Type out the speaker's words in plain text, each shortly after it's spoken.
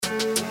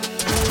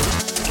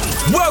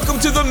Welcome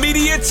to the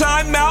Media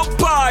Timeout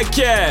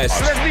Podcast.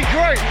 Let's be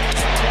great.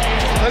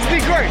 Let's be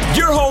great.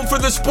 Your home for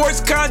the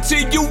sports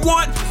content you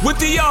want with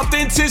the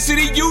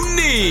authenticity you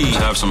need. Just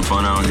have some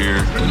fun out here,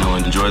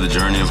 and enjoy the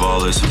journey of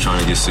all this, of trying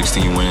to get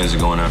 16 wins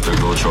and going after a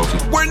gold trophy.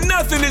 Where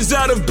nothing is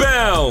out of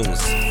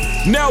bounds.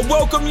 Now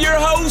welcome your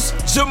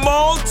host,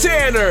 Jamal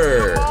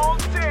Tanner.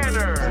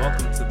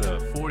 Welcome to the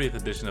 40th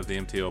edition of the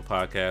MTO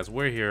Podcast.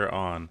 We're here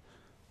on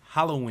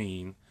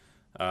Halloween.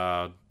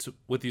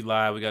 With you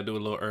live. We got to do it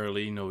a little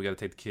early. You know, we got to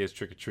take the kids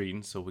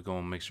trick-or-treating, so we're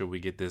going to make sure we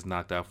get this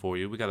knocked out for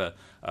you. We got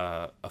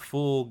a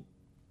full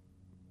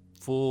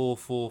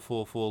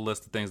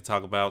list of things to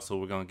talk about, so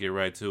we're going to get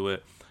right to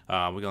it.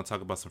 We're going to talk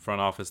about some front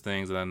office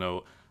things that I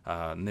know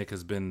Nick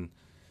has been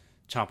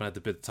chomping at the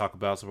bit to talk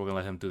about, so we're going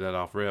to let him do that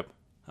off rip.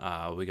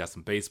 We got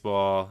some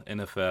baseball,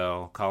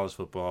 NFL, college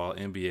football,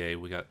 NBA.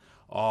 We got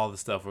all the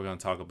stuff we're going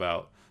to talk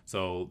about.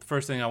 So the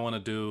first thing I want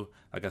to do,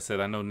 like I said,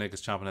 I know Nick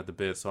is chomping at the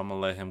bit, so I'm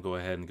going to let him go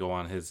ahead and go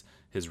on his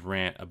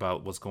rant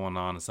about what's going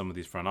on in some of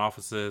these front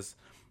offices.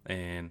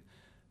 And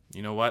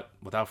you know what?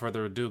 Without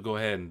further ado, go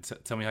ahead and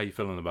tell me how you're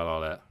feeling about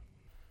all that.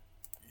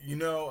 You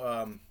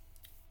know,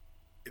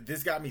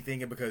 this got me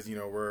thinking because, you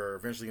know, we're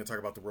eventually going to talk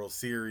about the World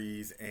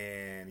Series.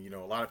 And, you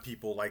know, a lot of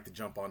people like to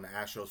jump on the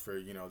Astros for,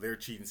 you know, their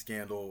cheating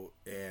scandal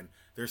and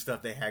their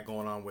stuff they had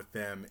going on with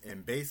them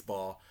in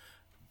baseball.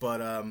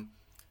 But,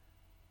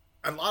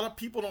 a lot of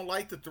people don't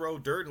like to throw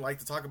dirt and like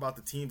to talk about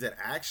the teams that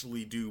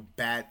actually do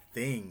bad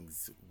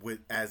things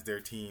as their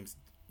teams,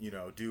 you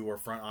know, do, or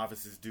front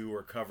offices do,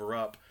 or cover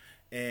up.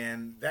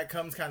 And that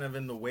comes kind of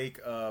in the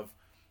wake of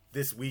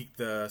this week,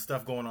 the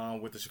stuff going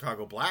on with the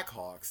Chicago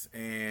Blackhawks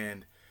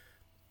and,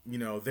 you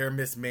know, their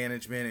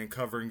mismanagement and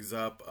coverings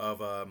up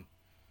of,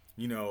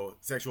 you know,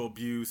 sexual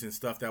abuse and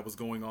stuff that was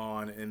going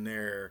on in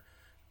their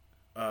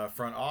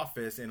front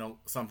office, and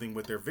something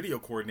with their video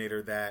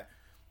coordinator that,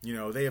 you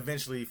know, they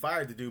eventually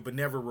fired the dude, but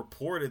never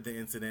reported the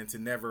incidents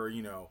and never,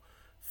 you know,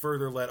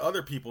 further let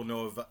other people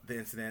know of the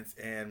incidents.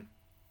 And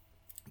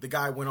the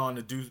guy went on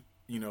to do,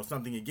 you know,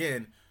 something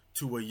again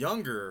to a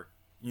younger,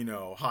 you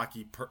know,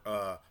 hockey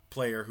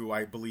player who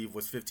I believe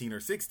was 15 or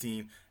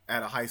 16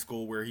 at a high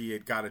school where he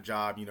had got a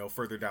job, you know,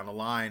 further down the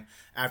line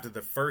after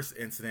the first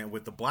incident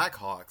with the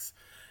Blackhawks.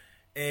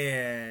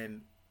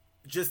 And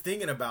just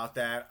thinking about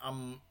that,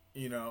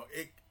 you know,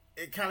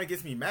 it kind of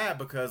gets me mad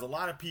because a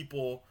lot of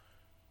people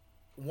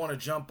want to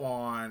jump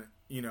on,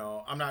 you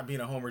know, I'm not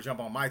being a homer, jump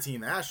on my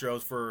team, the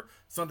Astros, for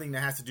something that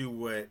has to do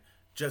with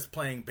just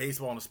playing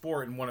baseball in a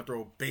sport and want to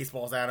throw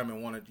baseballs at them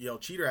and want to yell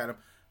cheater at them,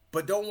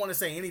 but don't want to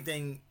say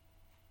anything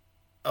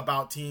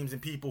about teams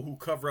and people who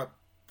cover up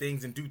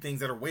things and do things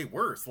that are way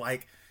worse.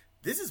 Like,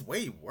 this is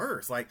way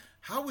worse. Like,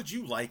 how would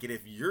you like it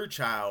if your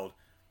child,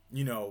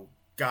 you know,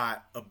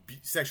 got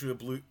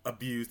sexually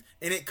abused,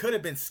 and it could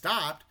have been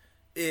stopped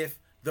if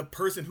the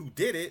person who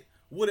did it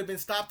would have been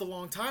stopped a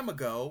long time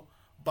ago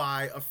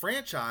by a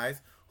franchise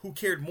who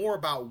cared more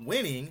about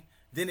winning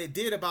than it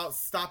did about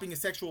stopping a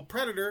sexual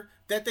predator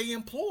that they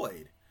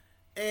employed.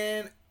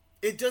 And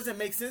it doesn't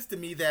make sense to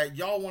me that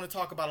y'all want to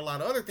talk about a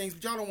lot of other things,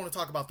 but y'all don't want to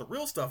talk about the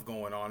real stuff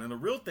going on and the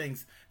real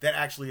things that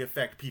actually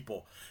affect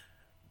people.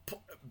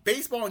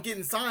 Baseball and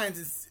getting signs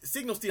and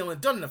signal stealing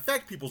doesn't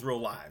affect people's real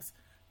lives.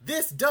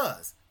 This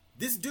does.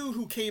 This dude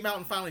who came out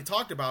and finally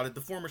talked about it,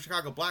 the former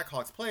Chicago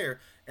Blackhawks player,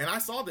 and I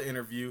saw the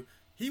interview,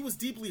 he was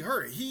deeply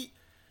hurt.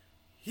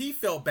 He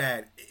felt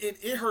bad.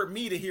 It hurt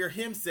me to hear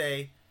him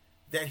say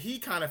that he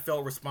kind of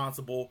felt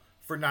responsible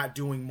for not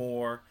doing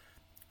more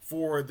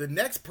for the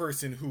next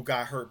person who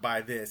got hurt by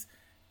this.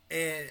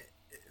 And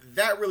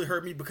that really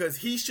hurt me because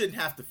he shouldn't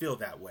have to feel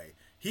that way.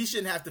 He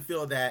shouldn't have to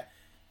feel that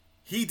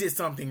he did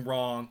something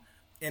wrong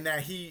and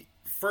that he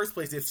first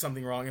place did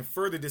something wrong and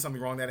further did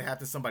something wrong that it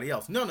happened to somebody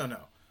else. No.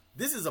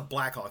 This is a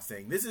Blackhawks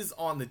thing. This is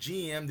on the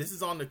GM. This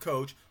is on the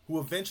coach, who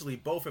eventually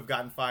both have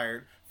gotten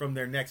fired from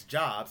their next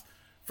jobs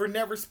for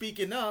never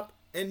speaking up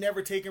and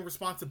never taking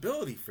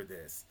responsibility for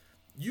this.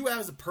 You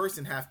as a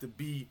person have to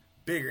be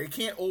bigger. It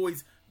can't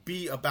always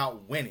be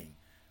about winning.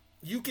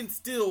 You can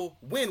still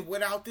win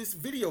without this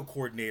video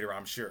coordinator,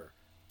 I'm sure.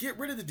 Get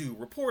rid of the dude,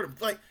 report him.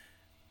 Like,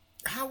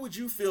 how would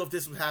you feel if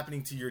this was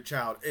happening to your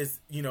child? As,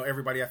 you know,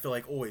 everybody I feel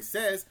like always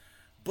says,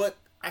 but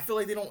I feel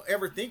like they don't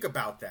ever think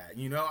about that.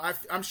 You know,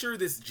 I'm sure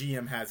this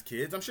GM has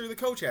kids. I'm sure the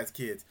coach has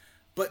kids.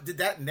 But did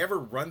that never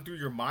run through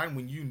your mind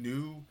when you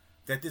knew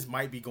that this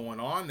might be going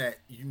on, that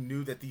you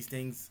knew that these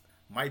things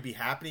might be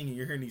happening and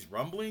you're hearing these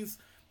rumblings?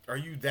 Are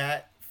you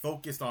that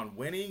focused on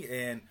winning?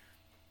 And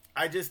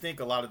I just think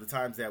a lot of the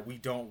times that we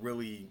don't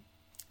really,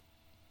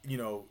 you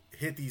know,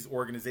 hit these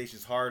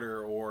organizations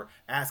harder or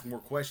ask more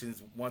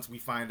questions once we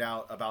find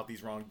out about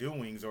these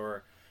wrongdoings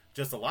or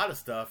just a lot of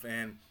stuff.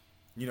 And,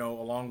 you know,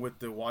 along with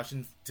the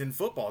Washington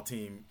football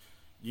team,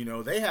 you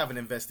know, they have an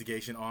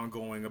investigation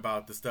ongoing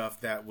about the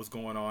stuff that was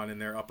going on in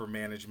their upper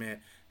management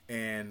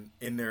and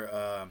in their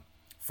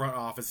front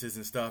offices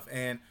and stuff.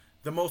 And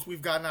the most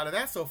we've gotten out of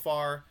that so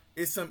far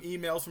is some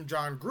emails from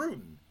John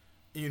Gruden,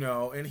 you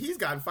know, and he's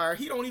gotten fired.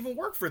 He don't even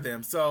work for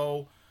them.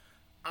 So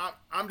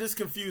I'm just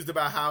confused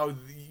about how,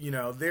 you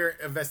know, their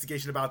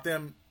investigation about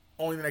them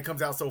only thing that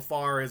comes out so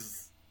far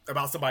is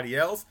about somebody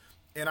else.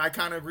 And I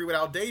kind of agree with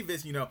Al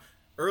Davis.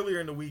 Earlier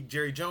in the week,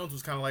 Jerry Jones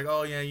was kind of like,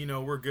 oh, yeah,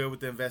 we're good with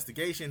the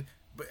investigation.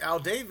 But Al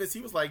Davis, he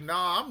was like,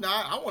 nah, I'm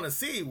not. I want to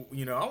see,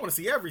 I want to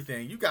see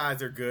everything. You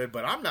guys are good,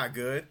 but I'm not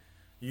good.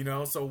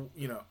 So,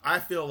 I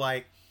feel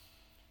like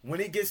when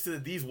it gets to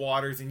these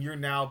waters and you're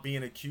now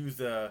being accused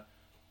of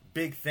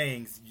big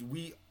things,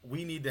 we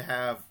need to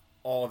have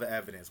all the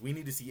evidence. We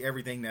need to see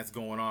everything that's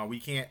going on. We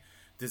can't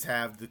just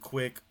have the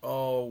quick,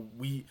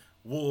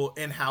 we'll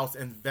in-house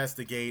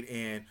investigate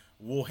and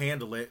we'll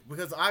handle it.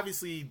 Because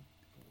obviously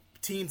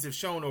teams have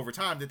shown over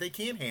time that they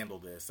can handle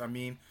this. I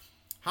mean,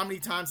 how many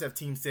times have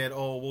teams said,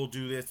 oh, we'll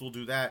do this, we'll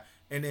do that,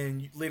 and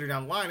then later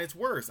down the line, it's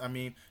worse? I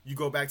mean, you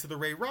go back to the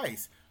Ray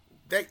Rice.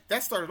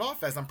 That started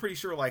off as, I'm pretty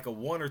sure, like a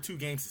 1 or 2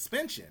 game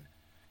suspension.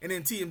 And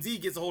then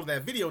TMZ gets a hold of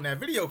that video, and that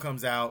video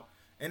comes out,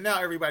 and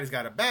now everybody's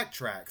got to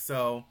backtrack.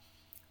 So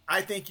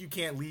I think you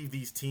can't leave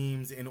these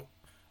teams, and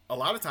a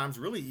lot of times,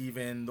 really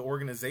even the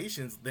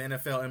organizations, the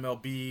NFL,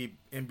 MLB,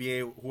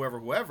 NBA,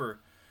 whoever,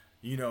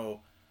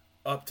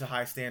 up to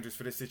high standards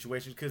for this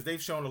situation, because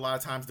they've shown a lot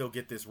of times they'll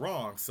get this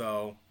wrong.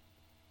 So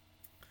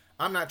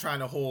I'm not trying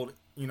to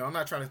I'm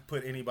not trying to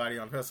put anybody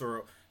on pedestal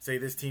or say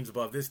this team's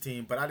above this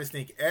team, but I just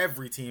think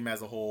every team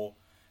as a whole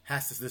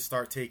has to just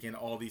start taking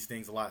all these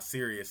things a lot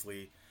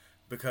seriously,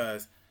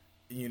 because,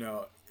 you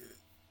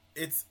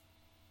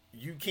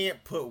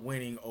can't put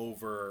winning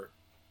over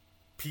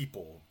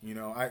people.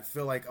 I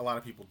feel like a lot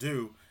of people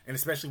do, and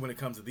especially when it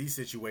comes to these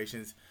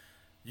situations,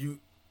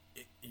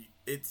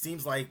 it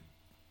seems like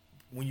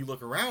when you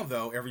look around,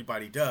 though,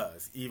 everybody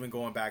does. Even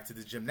going back to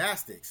the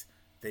gymnastics,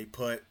 they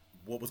put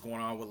what was going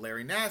on with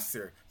Larry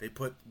Nassar. They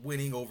put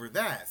winning over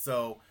that.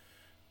 So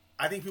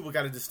I think people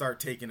got to just start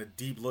taking a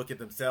deep look at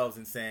themselves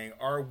and saying,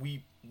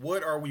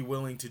 what are we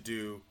willing to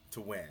do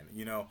to win?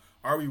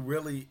 Are we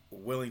really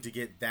willing to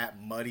get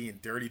that muddy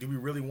and dirty? Do we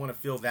really want to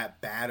feel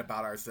that bad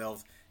about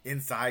ourselves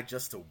inside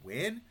just to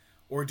win?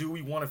 Or do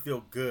we want to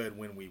feel good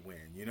when we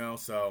win?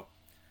 So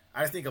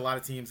I think a lot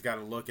of teams got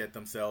to look at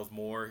themselves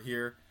more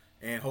here,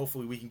 and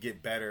hopefully we can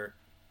get better,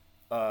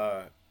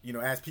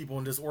 as people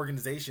in just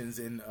organizations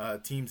and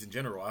teams in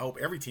general. I hope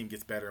every team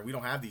gets better and we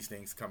don't have these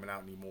things coming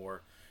out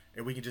anymore,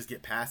 and we can just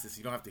get past this.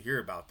 You don't have to hear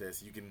about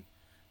this. You can,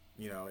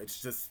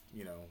 it's just,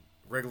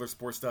 regular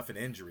sports stuff and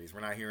injuries.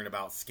 We're not hearing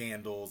about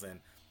scandals and,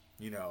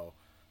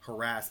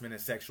 harassment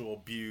and sexual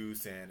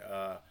abuse and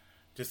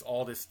just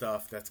all this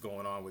stuff that's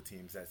going on with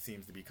teams that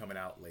seems to be coming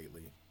out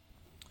lately.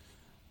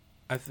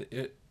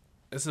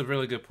 It's a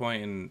really good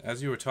point, and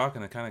as you were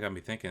talking, it kind of got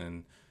me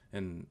thinking,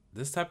 and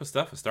this type of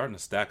stuff is starting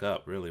to stack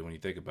up, really, when you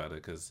think about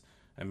it, because,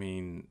 I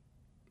mean,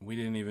 we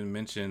didn't even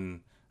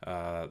mention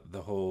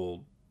the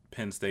whole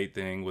Penn State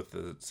thing with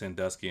the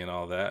Sandusky and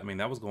all that. I mean,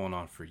 that was going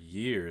on for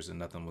years and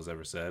nothing was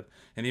ever said.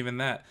 And even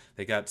that,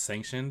 they got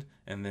sanctioned,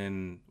 and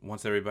then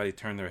once everybody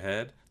turned their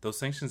head, those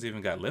sanctions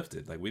even got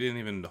lifted. Like, we didn't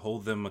even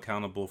hold them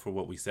accountable for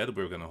what we said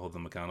we were going to hold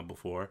them accountable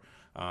for.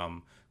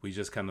 We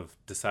just kind of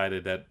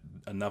decided that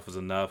enough is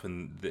enough,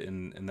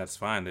 and that's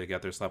fine. They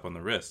got their slap on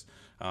the wrist.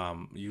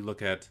 You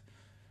look at,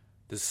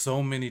 there's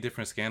so many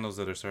different scandals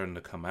that are starting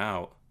to come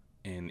out,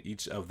 and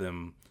each of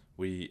them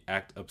we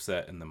act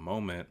upset in the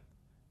moment,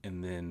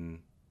 and then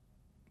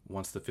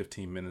once the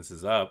 15 minutes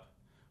is up,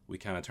 we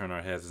kind of turn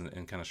our heads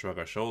and kind of shrug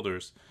our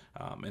shoulders.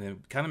 And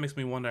it kind of makes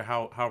me wonder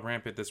how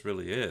rampant this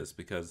really is,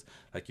 because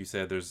like you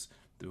said,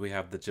 we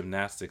have the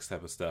gymnastics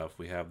type of stuff.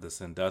 We have the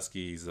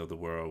Sanduskys of the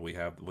world. We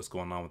have what's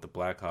going on with the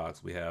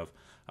Blackhawks. We have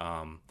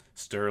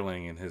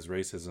Sterling and his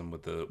racism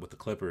with the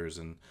Clippers,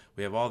 and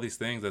we have all these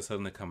things that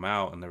suddenly come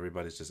out, and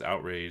everybody's just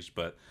outraged.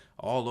 But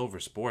all over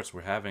sports,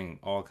 we're having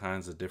all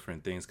kinds of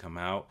different things come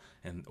out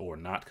or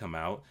not come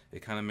out.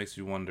 It kind of makes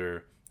you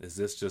wonder: is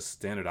this just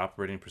standard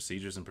operating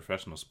procedures in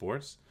professional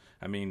sports?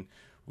 I mean,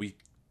 we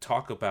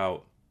talk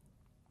about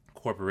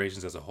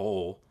corporations as a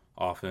whole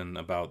often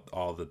about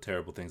all the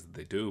terrible things that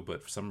they do,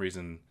 but for some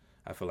reason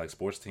I feel like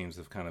sports teams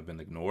have kind of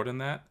been ignored in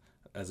that,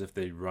 as if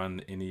they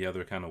run any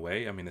other kind of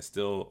way. I mean, it's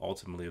still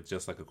ultimately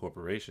just like a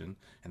corporation,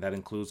 and that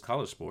includes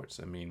college sports.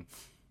 I mean,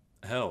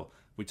 hell,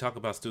 we talk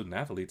about student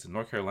athletes, and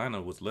North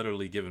Carolina was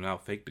literally giving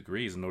out fake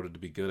degrees in order to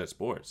be good at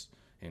sports,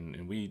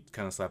 and we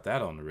kind of slapped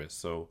that on the wrist.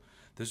 So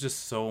there's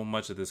just so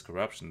much of this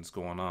corruption that's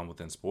going on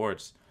within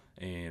sports,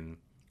 and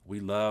we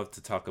love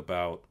to talk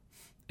about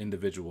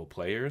individual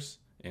players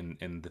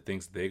and the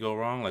things that they go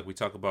wrong. Like, we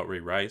talk about Ray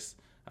Rice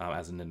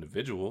as an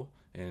individual,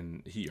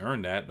 and he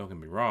earned that, don't get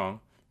me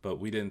wrong, but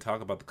we didn't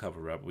talk about the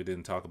cover-up. We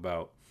didn't talk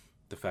about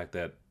the fact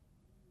that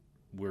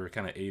we're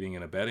kind of aiding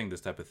and abetting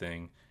this type of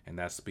thing, and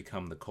that's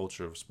become the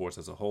culture of sports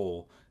as a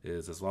whole,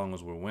 is as long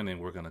as we're winning,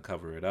 we're going to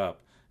cover it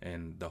up,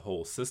 and the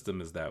whole system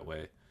is that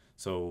way.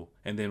 So,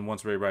 and then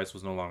once Ray Rice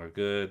was no longer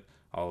good,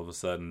 all of a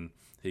sudden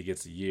he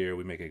gets a year,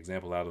 we make an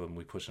example out of him,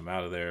 we push him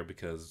out of there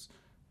because,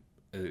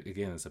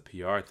 again, it's a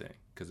PR thing.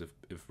 Because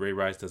if Ray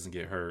Rice doesn't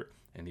get hurt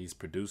and he's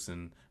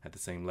producing at the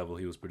same level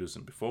he was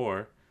producing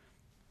before,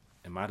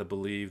 am I to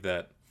believe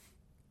that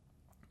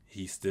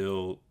he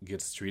still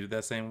gets treated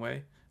that same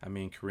way? I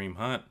mean, Kareem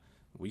Hunt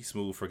we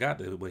smooth forgot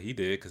what he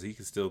did because he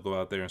can still go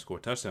out there and score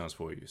touchdowns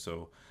for you.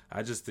 So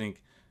I just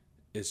think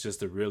it's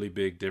just a really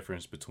big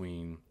difference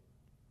between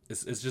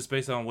it's just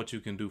based on what you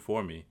can do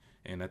for me.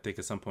 And I think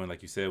at some point,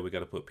 like you said, we got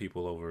to put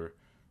people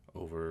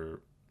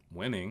over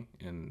winning.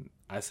 And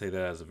I say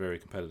that as a very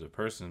competitive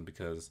person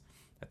because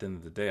at the end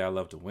of the day, I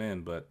love to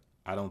win, but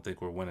I don't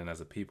think we're winning as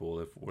a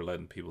people if we're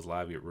letting people's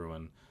lives get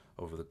ruined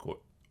over the court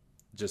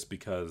just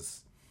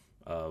because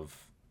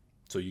of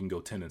so you can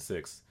go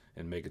 10-6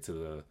 and make it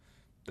to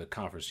the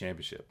conference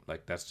championship.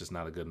 Like, that's just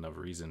not a good enough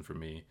reason for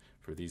me,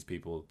 for these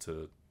people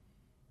to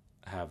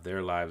have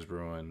their lives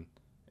ruined.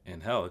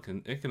 And hell,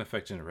 it can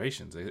affect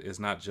generations. It's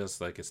not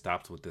just like it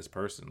stops with this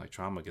person. Like,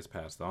 trauma gets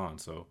passed on.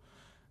 So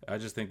I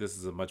just think this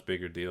is a much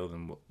bigger deal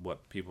than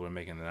what people are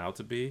making it out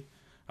to be.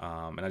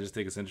 And I just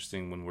think it's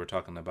interesting when we're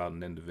talking about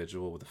an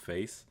individual with a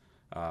face,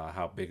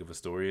 how big of a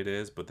story it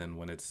is. But then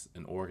when it's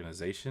an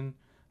organization,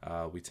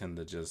 we tend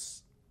to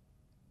just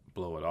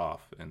blow it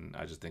off. And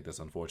I just think that's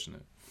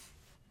unfortunate.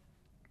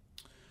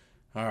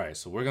 All right,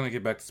 so we're going to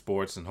get back to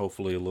sports and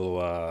hopefully a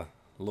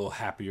little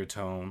happier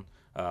tone.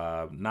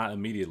 Not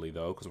immediately,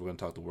 though, because we're going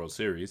to talk the World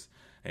Series.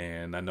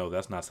 And I know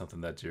that's not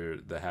something that you're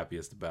the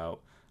happiest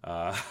about.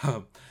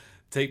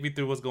 Take me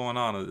through what's going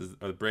on.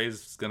 Are the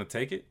Braves going to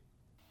take it?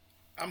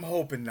 I'm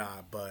hoping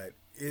not, but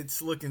it's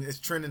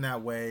trending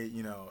that way.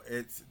 You know,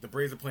 the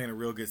Braves are playing a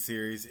real good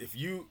series.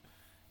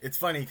 It's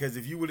funny because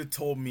if you would have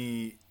told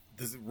me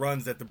the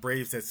runs that the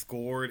Braves had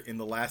scored in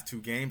the last 2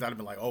 games, I'd have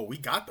been like, oh, we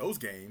got those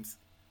games.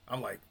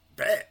 I'm like,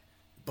 bet.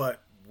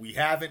 But we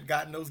haven't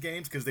gotten those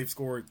games because they've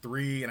scored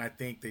 3, and I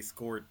think they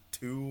scored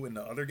 2 in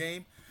the other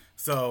game.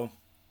 So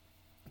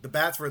the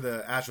bats for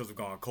the Astros have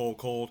gone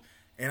cold.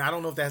 And I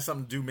don't know if that has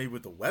something to do maybe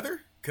with the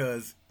weather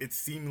because it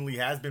seemingly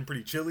has been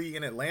pretty chilly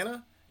in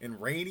Atlanta and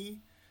rainy.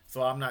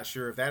 So I'm not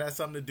sure if that has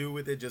something to do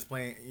with it. Just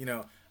playing, you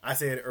know, I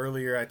said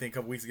earlier, I think a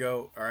couple weeks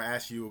ago, or I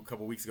asked you a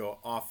couple weeks ago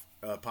off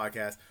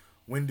podcast,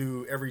 when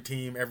do every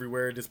team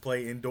everywhere just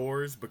play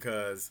indoors?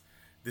 Because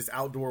this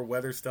outdoor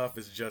weather stuff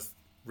is just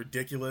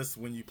ridiculous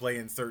when you play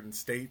in certain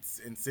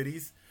states and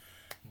cities.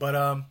 But,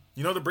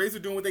 you know, the Braves are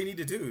doing what they need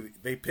to do.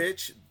 They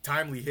pitch,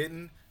 timely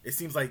hitting. It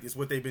seems like it's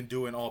what they've been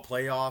doing all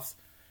playoffs,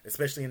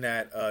 especially in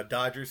that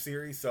Dodgers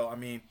series. So, I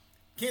mean,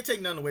 can't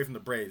take nothing away from the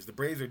Braves. The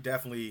Braves are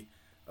definitely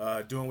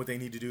doing what they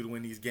need to do to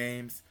win these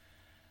games.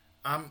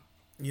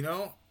 You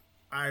know,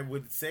 I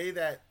would say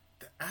that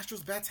the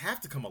Astros bats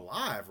have to come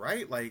alive,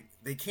 right? Like,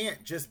 they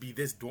can't just be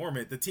this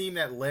dormant. The team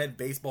that led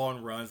baseball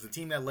in runs, the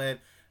team that led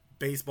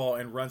baseball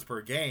in runs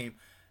per game,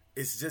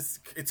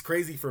 it's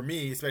crazy for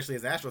me, especially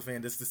as an Astros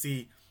fan, just to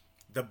see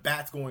the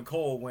bats going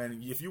cold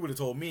when if you would have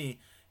told me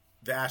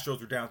the Astros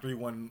were down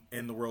 3-1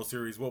 in the World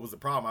Series, what was the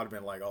problem? I'd have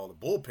been like, oh, the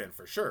bullpen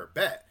for sure,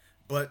 bet.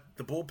 But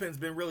the bullpen's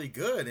been really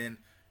good, and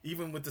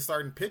even with the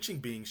starting pitching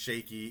being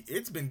shaky,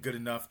 it's been good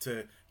enough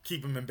to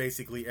keep them in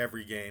basically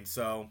every game.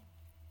 So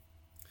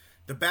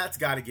the bats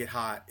got to get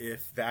hot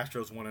if the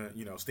Astros want to,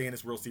 you know, stay in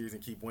this World Series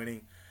and keep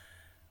winning.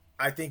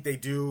 I think they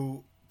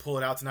do pull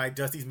it out tonight.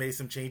 Dusty's made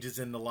some changes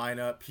in the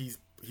lineup. He's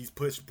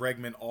pushed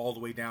Bregman all the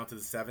way down to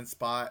the 7th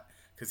spot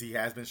because he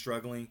has been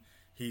struggling.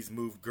 He's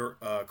moved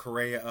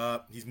Correa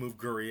up. He's moved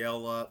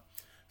Gurriel up.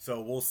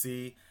 So we'll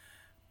see.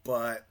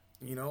 But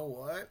you know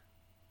what?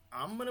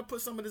 I'm going to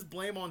put some of this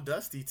blame on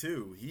Dusty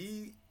too.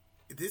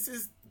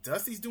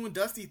 Dusty's doing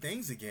Dusty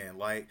things again.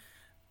 Like,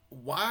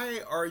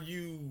 why are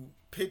you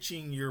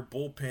pitching your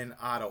bullpen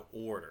out of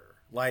order?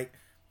 Like,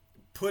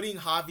 putting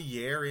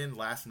Javier in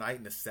last night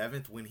in the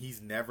 7th when he's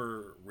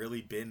never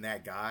really been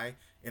that guy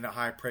in a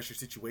high pressure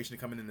situation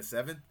to come in the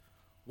 7th.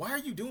 Why are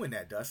you doing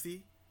that,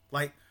 Dusty?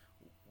 Like,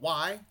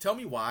 why? Tell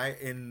me why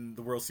in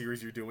the World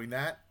Series you're doing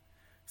that.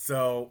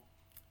 So,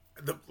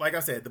 like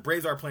I said, the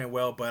Braves are playing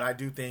well, but I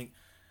do think,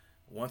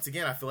 once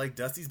again, I feel like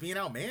Dusty's being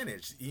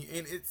outmanaged.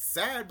 And it's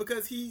sad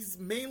because he's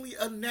mainly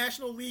a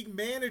National League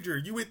manager.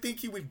 You would think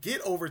he would get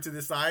over to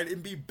this side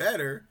and be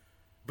better,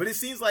 but it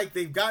seems like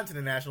they've gotten to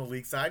the National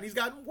League side and he's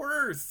gotten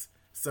worse.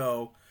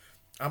 So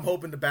I'm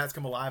hoping the bats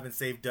come alive and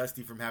save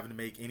Dusty from having to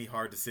make any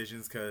hard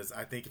decisions, because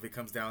I think if it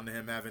comes down to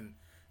him having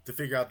to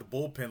figure out the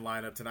bullpen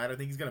lineup tonight, I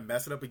think he's going to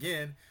mess it up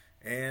again,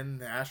 and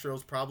the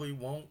Astros probably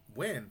won't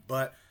win.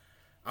 But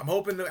I'm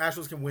hoping the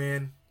Astros can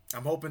win.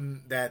 I'm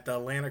hoping that the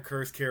Atlanta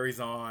curse carries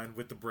on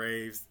with the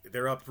Braves.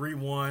 They're up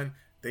 3-1.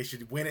 They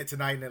should win it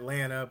tonight in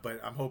Atlanta, but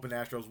I'm hoping the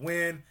Astros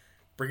win,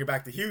 bring it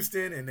back to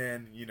Houston, and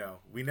then, you know,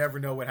 we never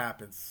know what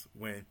happens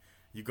when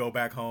you go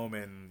back home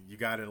and you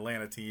got an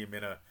Atlanta team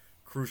in a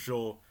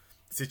crucial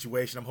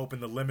situation. I'm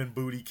hoping the lemon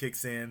booty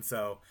kicks in.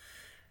 So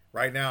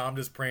right now I'm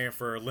just praying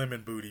for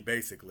lemon booty,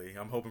 basically.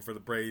 I'm hoping for the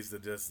Braves to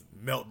just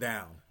melt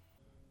down.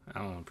 I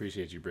don't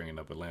appreciate you bringing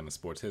up Atlanta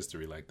sports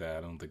history like that.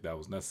 I don't think that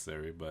was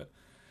necessary, but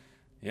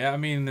yeah, I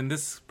mean, in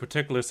this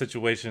particular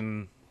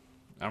situation,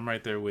 I'm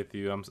right there with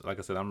you. Like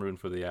I said, I'm rooting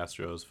for the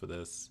Astros for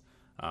this.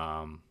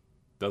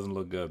 Doesn't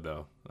look good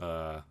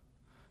though.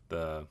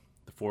 The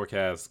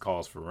forecast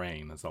calls for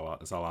rain. That's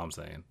all I'm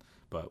saying.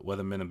 But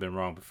weathermen have been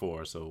wrong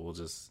before, so we'll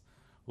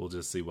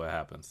just see what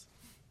happens.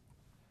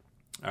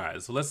 All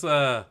right, so let's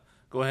go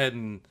ahead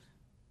and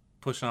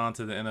push on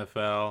to the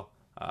NFL.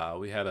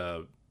 We had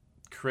a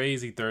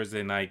crazy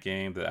Thursday night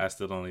game that I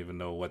still don't even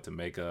know what to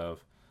make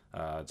of.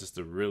 Just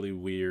a really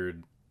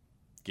weird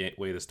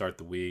way to start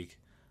the week.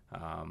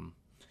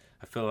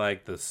 I feel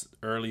like the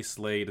early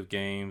slate of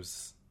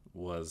games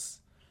was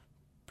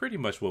pretty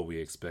much what we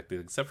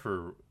expected, except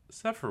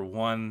for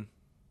one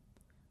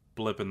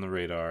blip in the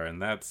radar,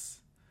 and that's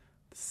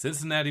the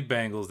Cincinnati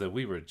Bengals that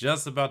we were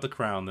just about to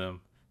crown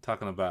them,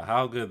 talking about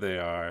how good they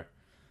are,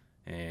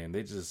 and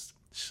they just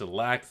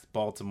shellacked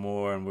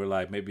Baltimore, and we're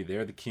like, maybe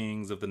they're the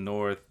kings of the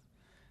North,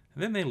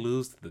 and then they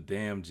lose to the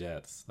damn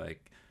Jets.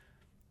 Like,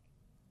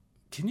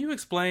 can you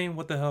explain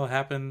what the hell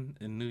happened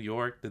in New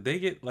York? Did they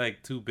get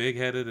like too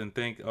big-headed and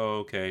think, oh,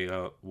 okay,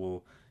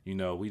 well, you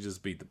know, we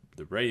just beat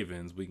the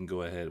Ravens, we can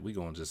go ahead, we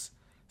gonna just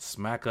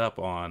smack up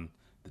on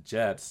the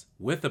Jets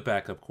with a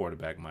backup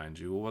quarterback, mind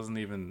you. It wasn't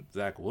even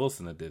Zach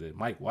Wilson that did it.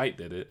 Mike White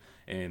did it.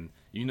 And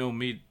you know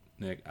me,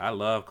 Nick, I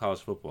love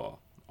college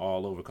football,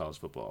 all over college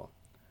football.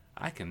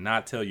 I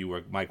cannot tell you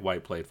where Mike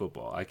White played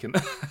football. I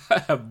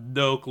have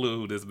no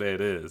clue who this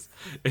man is.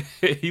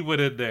 He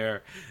went in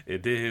there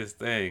and did his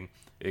thing.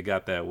 It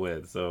got that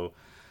win. So,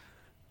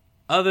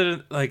 other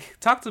than, like,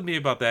 talk to me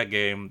about that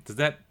game.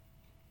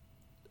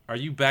 Are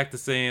you back to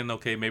saying,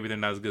 okay, maybe they're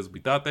not as good as we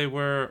thought they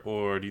were,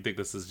 or do you think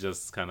this is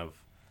just kind of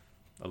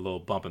a little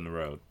bump in the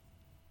road?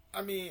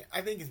 I mean,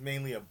 I think it's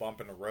mainly a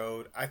bump in the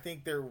road. I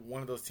think they're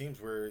one of those teams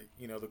where,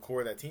 you know, the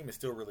core of that team is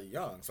still really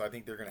young. So I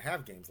think they're going to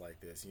have games like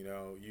this. You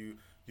know, you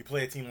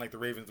play a team like the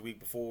Ravens the week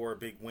before, a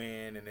big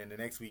win, and then the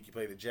next week you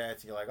play the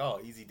Jets, and you're like, oh,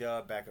 easy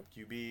dub, backup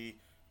QB,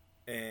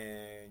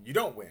 and you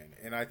don't win.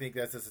 And I think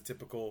that's just a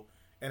typical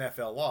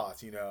NFL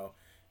loss, you know.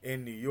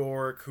 In New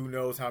York, who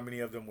knows how many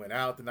of them went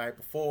out the night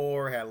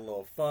before, had a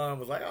little fun,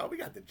 was like, oh, we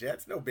got the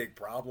Jets, no big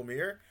problem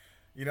here.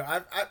 You know,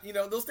 I you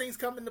know, those things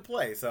come into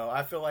play. So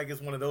I feel like it's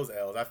one of those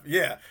L's.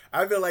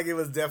 I feel like it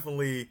was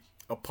definitely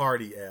a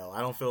party L. I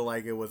don't feel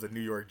like it was a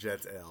New York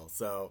Jets L.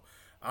 So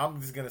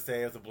I'm just gonna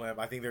say it's a blimp.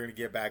 I think they're gonna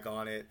get back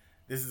on it.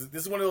 This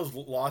is one of those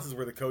losses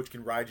where the coach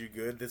can ride you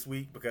good this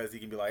week because he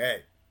can be like,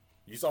 hey,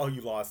 you saw who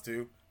you lost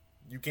to.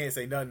 You can't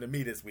say nothing to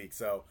me this week.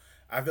 So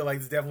I feel like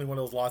it's definitely one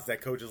of those losses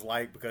that coaches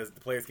like because the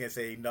players can't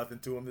say nothing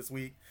to them this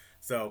week.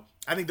 So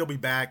I think they'll be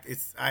back.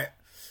 It's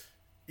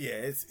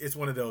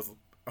one of those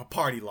a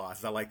party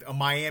loss. I like a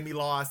Miami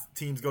loss.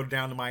 Teams go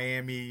down to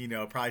Miami, you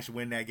know, probably should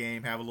win that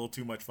game, have a little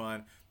too much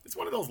fun. It's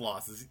one of those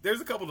losses.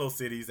 There's a couple of those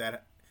cities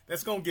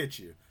that's going to get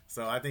you.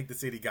 So I think the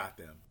city got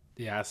them.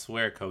 Yeah, I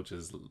swear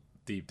coaches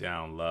deep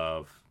down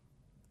love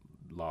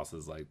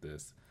losses like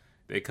this.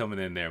 They coming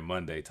in there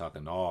Monday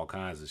talking all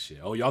kinds of shit.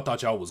 Oh, y'all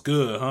thought y'all was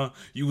good, huh?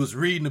 You was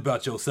reading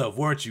about yourself,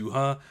 weren't you,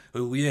 huh?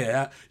 Oh,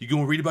 yeah. You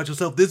gonna read about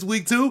yourself this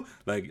week, too?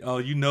 Like, oh,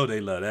 you know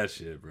they love that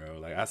shit, bro.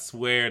 Like, I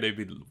swear they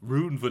be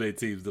rooting for their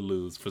teams to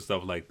lose for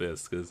stuff like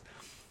this. Because,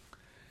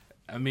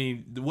 I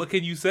mean, what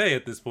can you say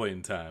at this point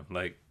in time?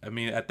 Like, I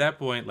mean, at that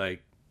point,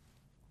 like,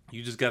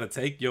 you just got to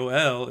take your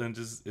L and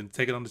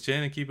take it on the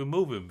chin and keep it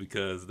moving.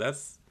 Because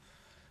that's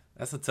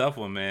a tough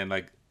one, man.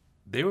 Like,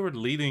 they were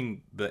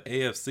leading the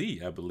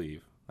AFC, I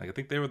believe. Like, I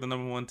think they were the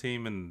number one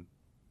team in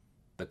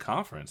the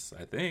conference,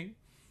 I think,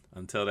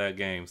 until that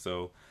game.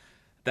 So,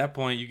 at that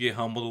point, you get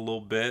humbled a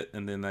little bit,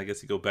 and then I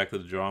guess you go back to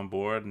the drawing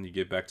board and you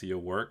get back to your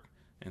work,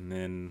 and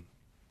then,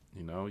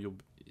 you know,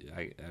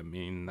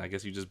 I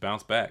guess you just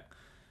bounce back.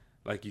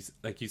 Like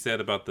you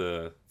said about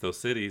those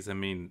cities, I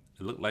mean,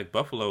 it looked like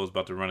Buffalo was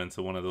about to run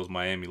into one of those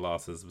Miami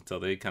losses until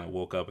they kind of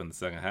woke up in the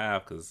second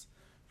half, because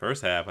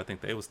first half, I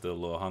think they were still a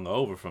little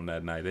hungover from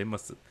that night. They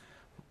must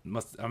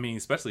I mean,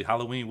 especially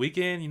Halloween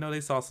weekend, you know,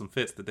 they saw some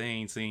fits that they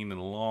ain't seen in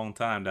a long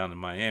time down in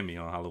Miami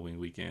on Halloween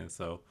weekend.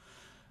 So,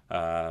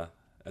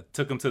 it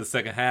took them to the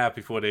second half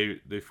before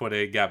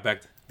they got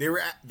back. They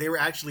were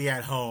actually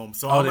at home.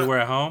 So they were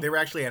at home? They were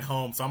actually at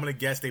home. So I'm going to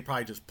guess they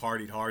probably just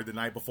partied hard the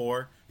night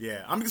before.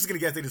 Yeah, I'm just going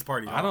to guess they just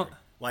partied hard.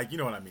 Like, you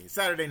know what I mean.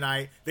 Saturday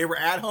night, they were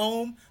at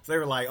home, so they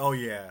were like, oh,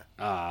 yeah.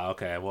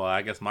 Okay. Well,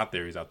 I guess my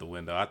theory's out the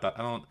window.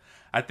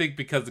 I think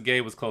because the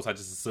game was close, I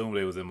just assumed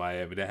it was in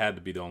Miami. That had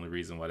to be the only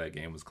reason why that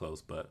game was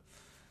close. But,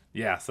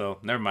 yeah, so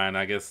never mind.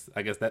 I guess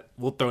that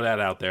we'll throw that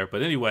out there.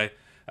 But anyway,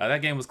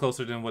 that game was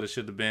closer than what it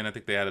should have been. I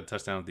think they had a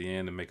touchdown at the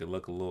end to make it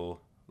look a little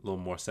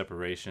more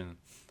separation.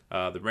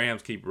 The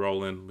Rams keep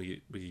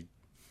rolling.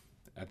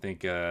 I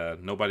think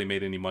nobody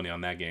made any money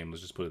on that game.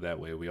 Let's just put it that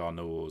way. We all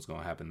know what was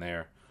going to happen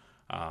there.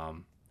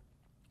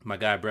 My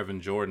guy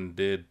Brevin Jordan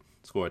did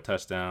score a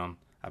touchdown.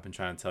 I've been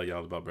trying to tell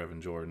y'all about Brevin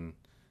Jordan.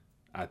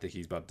 I think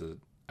he's about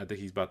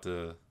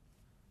to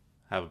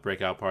have a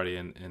breakout party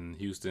in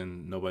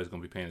Houston. Nobody's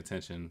going to be paying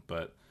attention,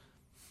 but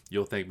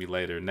you'll thank me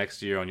later.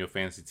 Next year on your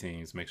fantasy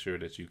teams, make sure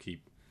that you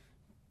keep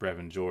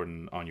Brevin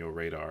Jordan on your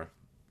radar.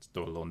 Just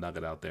throw a little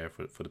nugget out there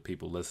for the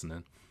people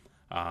listening.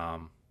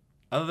 Other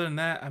than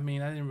that, I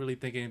mean, I didn't really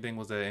think anything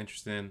was that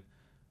interesting.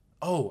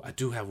 Oh, I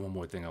do have one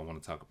more thing I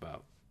want to talk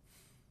about.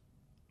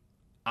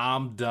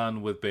 I'm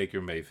done with Baker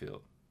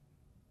Mayfield.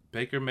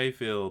 Baker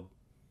Mayfield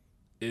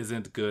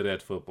isn't good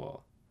at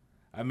football.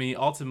 I mean,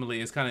 ultimately,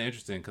 it's kind of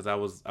interesting because I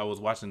was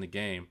watching the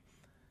game,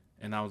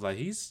 And I was like,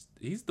 he's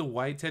the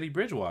white Teddy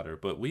Bridgewater.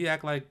 But we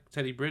act like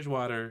Teddy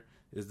Bridgewater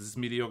is this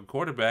mediocre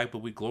quarterback, but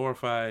we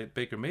glorify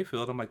Baker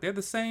Mayfield. I'm like, they're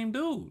the same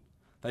dude.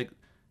 Like,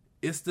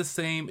 it's the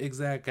same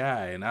exact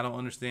guy. And I don't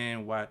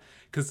understand why.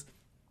 Because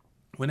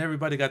when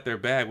everybody got their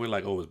bag, we're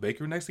like, oh, is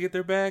Baker next to get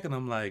their bag? And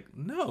I'm like,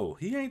 no,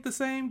 he ain't the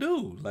same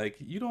dude. Like,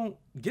 you don't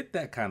get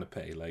that kind of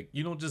pay. Like,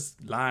 you don't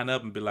just line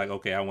up and be like,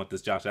 okay, I want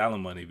this Josh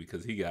Allen money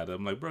because he got it.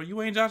 I'm like, bro,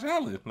 you ain't Josh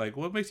Allen. Like,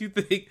 what makes you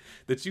think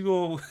that you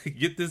gonna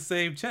get this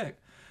same check?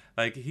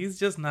 Like, he's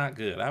just not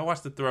good. I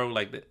watched the throw.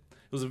 Like, it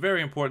was a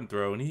very important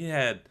throw, and he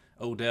had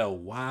Odell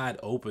wide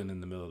open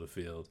in the middle of the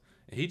field,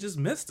 and he just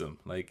missed him.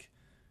 Like,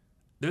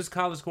 there's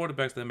college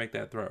quarterbacks that make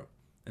that throw.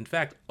 In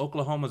fact,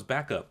 Oklahoma's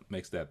backup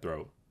makes that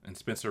throw. And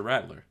Spencer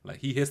Rattler, like,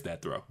 he hits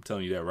that throw. I'm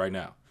telling you that right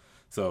now.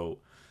 So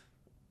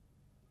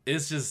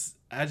it's just,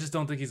 I just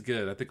don't think he's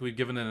good. I think we've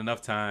given it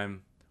enough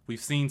time.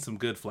 We've seen some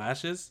good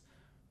flashes,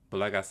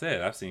 but like I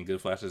said, I've seen good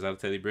flashes out of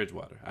Teddy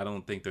Bridgewater. I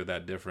don't think they're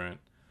that different.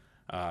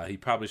 He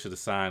probably should have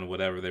signed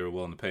whatever they were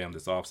willing to pay him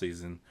this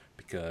offseason,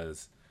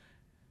 because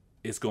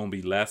it's going to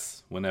be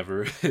less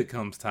whenever it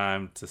comes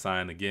time to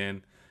sign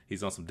again.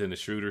 He's on some Dennis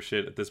Schroeder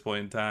shit at this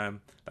point in time.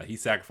 Like,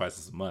 he's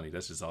sacrificing some money.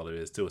 That's just all there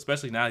is too.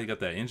 Especially now he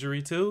got that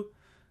injury too.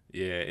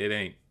 Yeah, it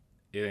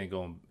ain't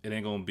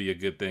gonna be a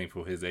good thing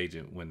for his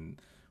agent when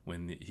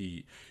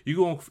you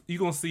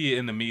gonna see it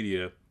in the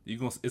media.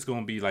 It's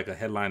gonna be like a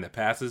headline that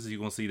passes. You're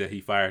gonna see that he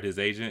fired his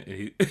agent,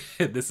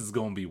 and this is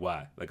gonna be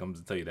why. Like, I'm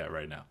gonna tell you that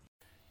right now.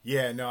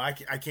 Yeah, no, I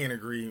can't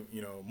agree,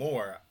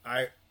 more.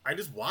 I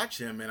just watch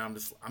him, and I'm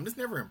just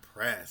never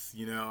impressed.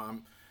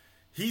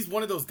 He's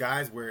one of those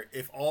guys where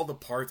if all the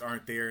parts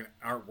aren't there and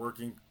aren't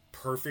working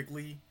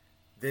perfectly,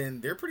 then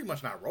they're pretty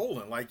much not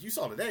rolling. Like you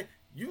saw today.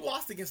 You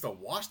lost against a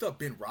washed-up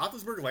Ben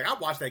Roethlisberger. Like, I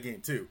watched that game,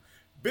 too.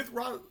 Ben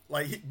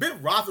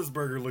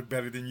Roethlisberger looked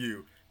better than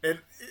you. And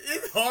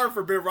it's hard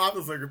for Ben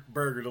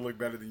Roethlisberger to look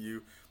better than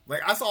you.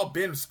 Like, I saw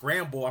Ben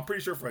scramble, I'm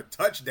pretty sure, for a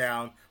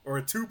touchdown or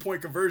a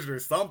 2-point conversion or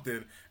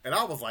something. And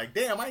I was like,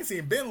 damn, I ain't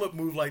seen Ben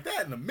move like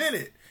that in a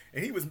minute.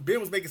 And Ben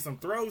was making some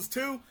throws,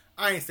 too.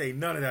 I ain't say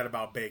none of that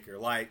about Baker.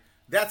 Like,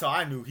 that's how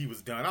I knew he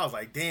was done. I was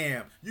like,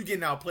 damn, you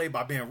getting outplayed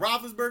by Ben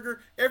Roethlisberger?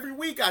 Every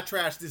week I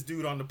trash this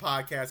dude on the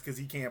podcast because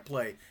he can't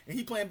play. And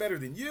he playing better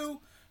than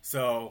you?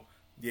 So,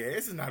 yeah,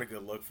 this is not a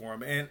good look for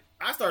him. And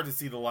I started to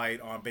see the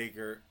light on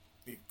Baker,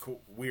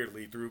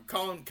 weirdly, through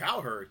Colin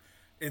Cowherd.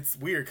 It's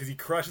weird because he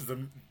crushes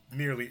him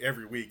nearly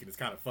every week, and it's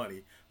kind of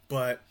funny.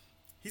 But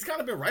he's kind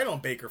of been right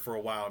on Baker for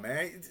a while,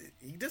 man.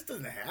 He just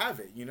doesn't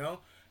have it,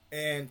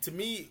 And to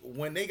me,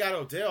 when they got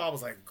Odell, I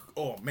was like,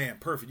 oh, man,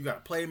 perfect. You got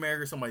a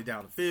playmaker, somebody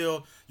down the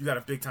field. You got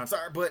a big-time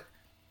star. But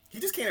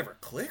he just can't ever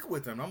click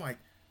with him. I'm like,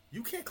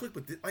 you can't click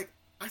with this. Like,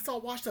 I saw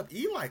washed-up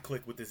Eli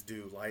click with this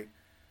dude. Like,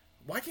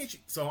 why can't you?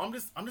 So I'm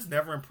just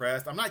never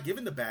impressed. I'm not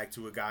giving the bag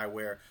to a guy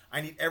where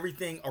I need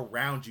everything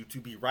around you to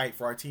be right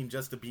for our team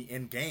just to be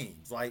in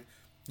games. Like,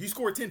 you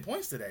scored 10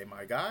 points today,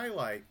 my guy.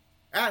 Like,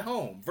 at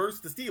home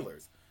versus the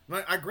Steelers.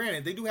 I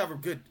granted, they do have a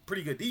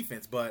pretty good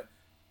defense, but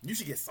you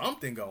should get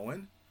something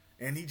going.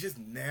 And he just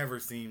never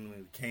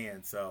seemingly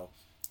can. So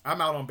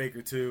I'm out on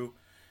Baker too.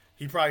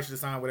 He probably should have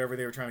signed whatever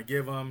they were trying to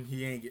give him.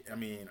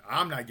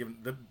 I'm not giving.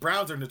 The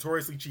Browns are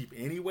notoriously cheap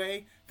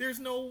anyway. There's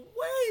no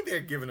way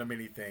they're giving him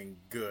anything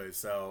good.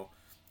 So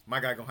my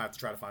guy gonna have to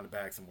try to find a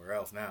bag somewhere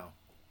else now.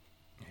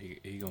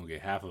 He gonna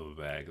get half of a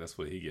bag. That's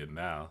what he getting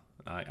now.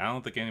 I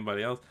don't think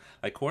anybody else.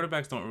 Like,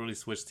 quarterbacks don't really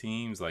switch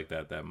teams like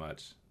that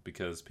much,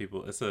 because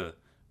it's a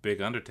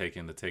big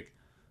undertaking to take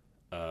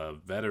a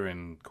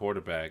veteran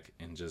quarterback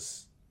and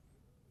just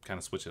kind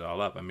of switch it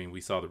all up. I mean,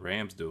 we saw the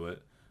Rams do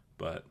it,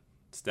 but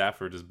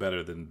Stafford is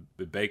better than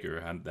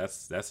Baker.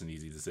 That's an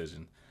easy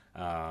decision.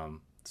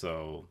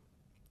 So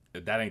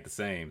that ain't the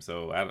same.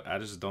 So I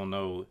just don't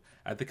know.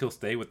 I think he'll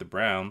stay with the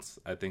Browns.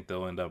 I think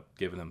they'll end up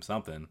giving him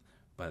something,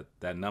 but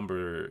that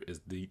number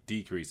is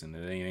decreasing.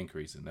 It ain't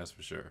increasing. That's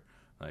for sure.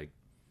 Like,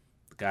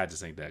 the guy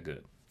just ain't that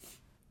good.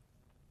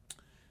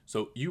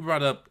 So you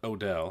brought up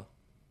Odell,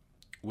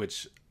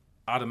 which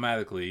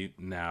automatically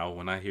now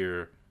when I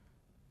hear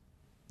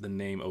the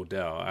name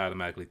Odell, I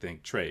automatically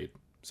think trade.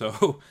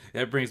 So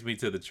that brings me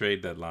to the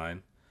trade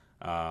deadline.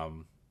 I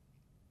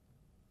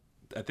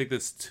think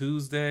that's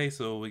Tuesday,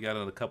 so we got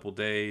a couple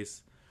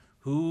days.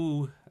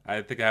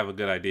 I think I have a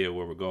good idea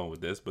where we're going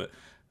with this, but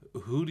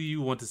who do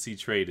you want to see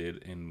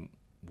traded and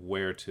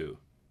where to?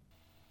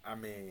 I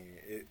mean,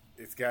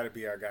 it's got to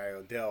be our guy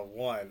Odell.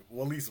 Well, at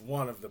least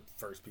one of the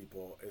first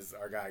people is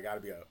our guy. Got to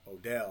be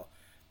Odell.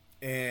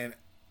 And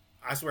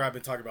I swear I've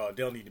been talking about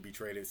Odell need to be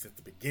traded since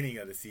the beginning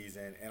of the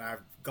season, and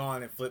I've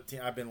gone and flipped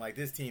team. I've been like,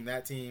 this team,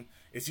 that team.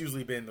 It's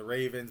usually been the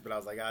Ravens, but I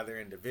was like, they're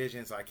in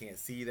division, so I can't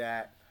see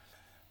that.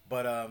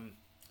 But man,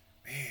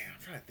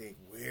 I'm trying to think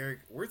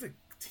where's a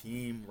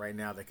team right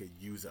now that could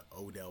use an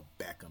Odell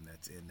Beckham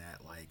that's in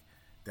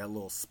that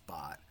little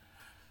spot.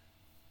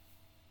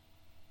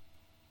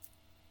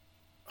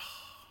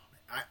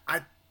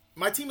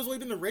 My team has always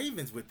been the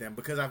Ravens with them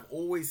because I've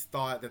always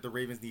thought that the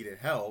Ravens needed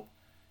help.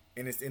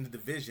 And it's in the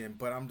division,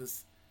 but I'm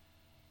just,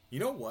 you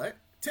know what?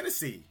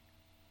 Tennessee.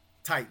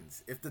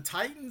 Titans. If the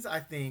Titans, I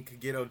think, could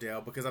get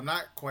Odell, because I'm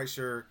not quite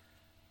sure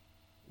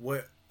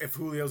if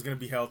Julio's going to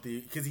be healthy,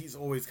 because he's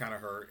always kind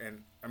of hurt,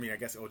 and I mean, I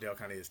guess Odell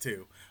kind of is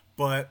too.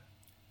 But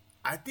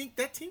I think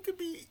that team could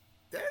be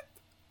that's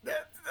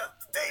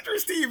a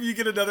dangerous team if you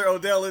get another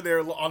Odell in there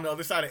on the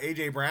other side of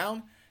A.J.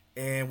 Brown,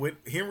 and with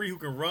Henry who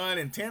can run,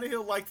 and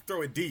Tannehill like to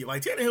throw it deep.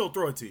 Like, Tannehill will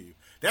throw it to you.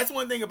 That's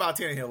one thing about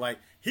Tannehill. Like,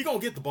 he going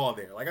to get the ball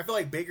there. Like, I feel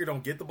like Baker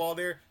don't get the ball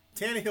there.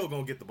 Tannehill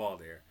going to get the ball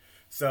there.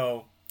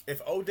 So,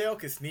 if Odell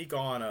could sneak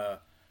on a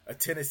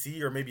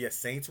Tennessee or maybe a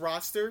Saints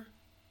roster,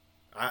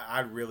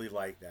 I'd really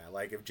like that.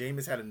 Like, if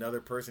Jameis had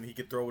another person he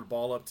could throw the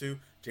ball up to,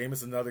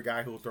 Jameis another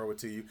guy who will throw it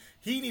to you.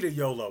 He need a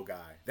YOLO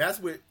guy. That's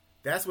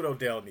what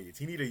Odell needs.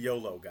 He need a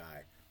YOLO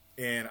guy.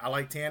 And I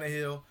like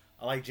Tannehill.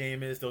 I like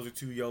Jameis. Those are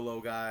two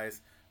YOLO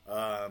guys.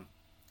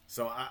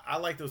 So I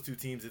like those two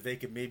teams. If they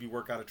could maybe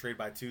work out a trade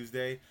by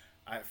Tuesday,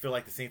 I feel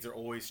like the Saints are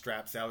always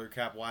strapped salary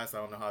cap wise. So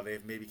I don't know how they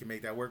maybe can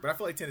make that work. But I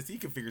feel like Tennessee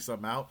can figure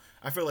something out.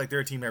 I feel like they're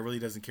a team that really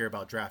doesn't care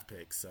about draft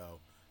picks. So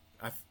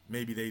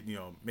maybe they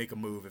make a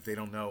move if they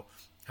don't know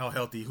how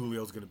healthy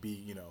Julio's going to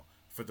be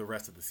for the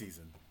rest of the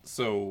season.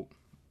 So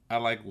I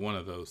like one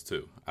of those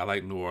too. I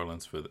like New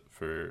Orleans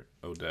for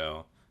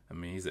Odell. I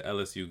mean, he's an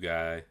LSU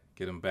guy.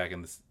 Get him back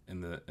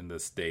in the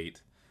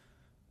state.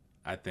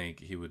 I think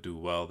he would do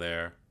well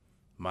there.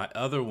 My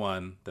other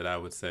one that I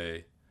would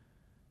say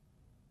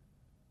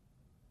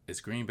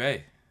is Green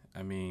Bay.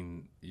 I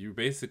mean, you're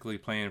basically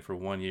playing for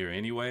 1 year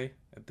anyway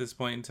at this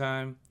point in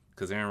time,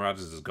 because Aaron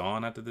Rodgers is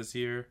gone after this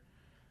year.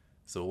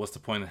 So what's the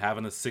point of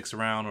having a 6th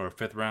round or a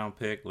 5th round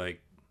pick?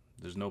 Like,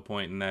 there's no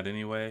point in that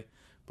anyway.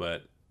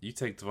 But you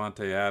take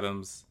Devontae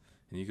Adams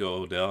and you go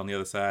Odell on the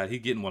other side.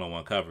 He's getting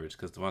one-on-one coverage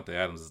because Devontae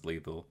Adams is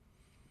lethal.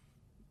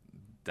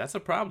 That's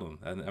a problem.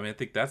 I mean, I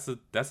think that's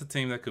a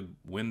team that could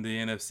win the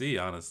NFC.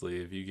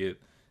 Honestly, if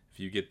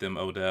you get them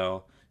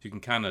Odell, you can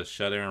kind of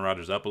shut Aaron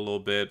Rodgers up a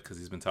little bit because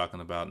he's been talking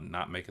about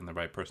not making the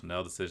right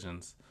personnel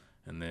decisions,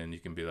 and then you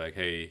can be like,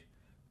 hey,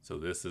 so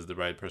this is the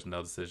right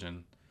personnel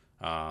decision.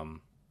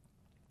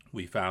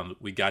 We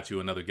got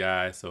you another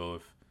guy, so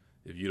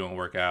if you don't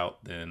work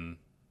out, then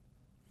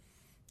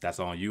that's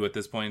on you at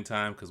this point in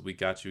time because we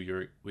got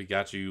you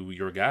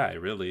your guy,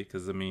 really.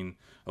 Because I mean,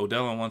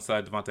 Odell on one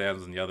side, Devontae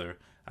Adams on the other.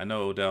 I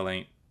know Odell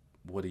ain't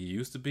what he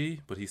used to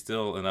be, but he's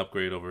still an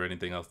upgrade over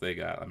anything else they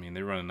got. I mean,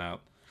 they're running out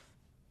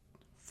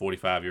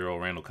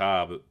 45-year-old Randall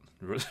Cobb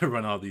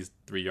run all these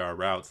 3-yard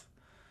routes.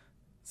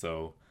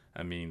 So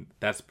I mean,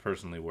 that's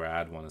personally where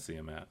I'd want to see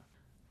him at.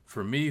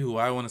 For me, who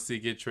I want to see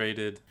get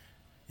traded.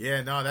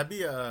 Yeah, no, that'd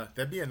be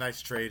a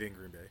nice trade in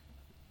Green Bay.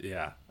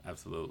 Yeah,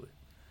 absolutely.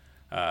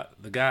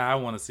 The guy I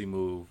want to see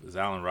move is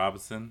Allen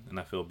Robinson, and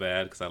I feel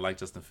bad because I like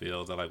Justin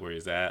Fields. I like where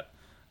he's at.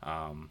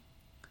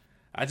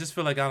 I just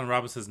feel like Allen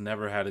Robinson's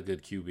never had a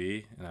good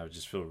QB, and I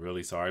just feel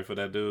really sorry for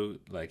that dude.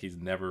 Like, he's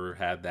never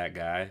had that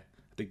guy.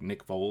 I think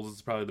Nick Foles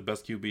is probably the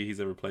best QB he's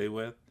ever played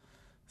with.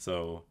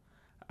 So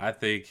I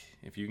think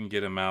if you can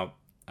get him out,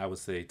 I would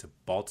say to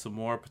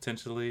Baltimore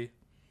potentially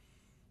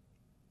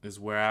is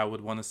where I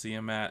would want to see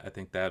him at. I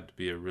think that would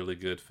be a really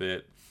good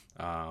fit.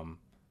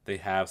 They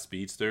have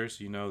speedsters,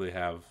 they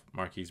have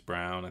Marquise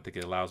Brown. I think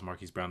it allows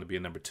Marquise Brown to be a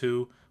number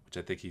 2, which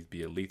I think he'd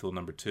be a lethal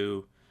number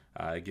 2.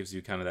 It gives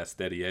you kind of that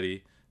steady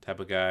Eddie type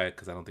of guy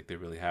because I don't think they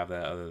really have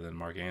that other than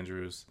Mark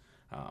Andrews.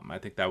 I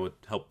think that would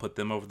help put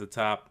them over the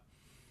top.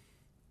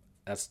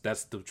 That's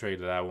the trade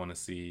that I want to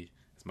see.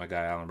 It's my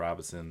guy Allen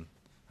Robinson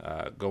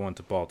going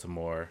to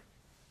Baltimore.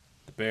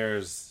 The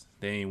Bears,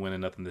 they ain't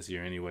winning nothing this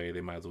year anyway.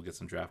 They might as well get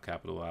some draft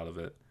capital out of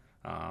it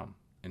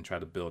and try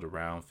to build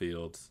around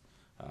Fields.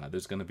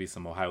 There's going to be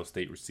some Ohio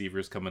State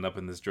receivers coming up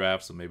in this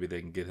draft, so maybe they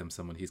can get him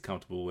someone he's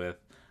comfortable with,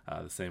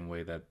 the same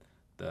way that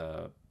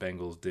the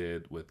Bengals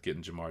did with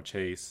getting Jamar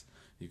Chase.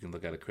 You can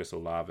look at a Chris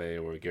Olave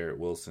or a Garrett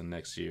Wilson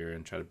next year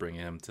and try to bring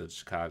him to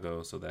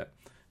Chicago so that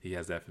he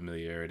has that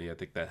familiarity. I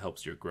think that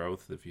helps your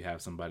growth if you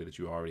have somebody that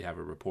you already have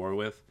a rapport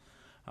with.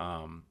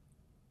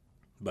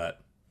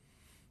 But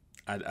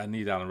I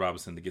need Allen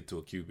Robinson to get to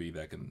a QB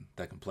that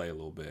can play a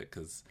little bit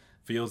because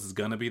Fields is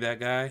going to be that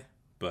guy,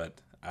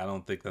 but I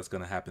don't think that's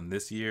going to happen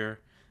this year.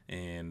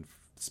 And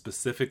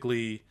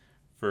specifically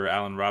for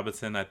Allen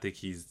Robinson, I think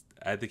he's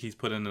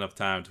put in enough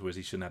time to where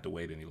he shouldn't have to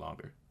wait any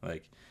longer.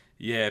 Like,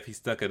 yeah, if he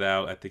stuck it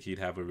out, I think he'd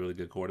have a really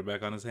good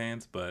quarterback on his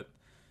hands, but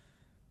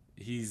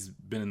he's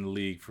been in the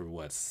league for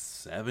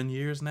 7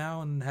 years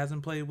now and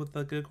hasn't played with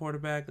a good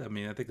quarterback. I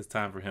mean, I think it's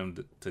time for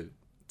him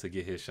to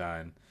get his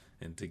shine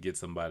and to get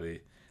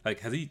somebody. Like,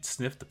 has he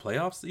sniffed the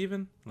playoffs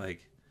even?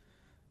 Like,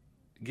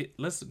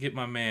 let's get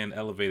my man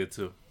elevated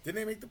to. Didn't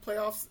they make the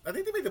playoffs? I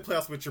think they made the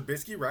playoffs with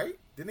Trubisky, right?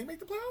 Didn't they make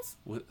the playoffs?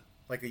 What?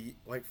 Like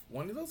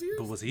one of those years?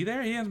 But was he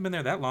there? He hasn't been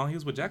there that long. He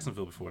was with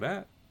Jacksonville before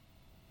that.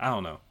 I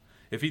don't know.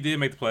 If he did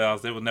make the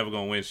playoffs, they were never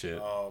gonna win shit.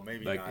 Oh,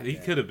 maybe like, not. He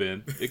could have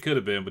been. It could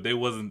have been, but they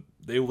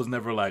was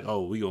never like,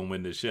 oh, we gonna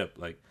win this ship.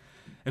 Like,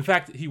 in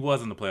fact, he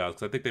was in the playoffs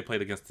because I think they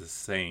played against the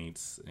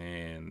Saints,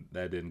 and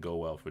that didn't go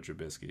well for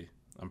Trubisky.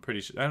 I'm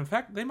pretty sure. In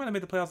fact, they might have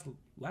made the playoffs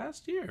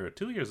last year or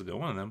 2 years ago,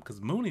 one of them,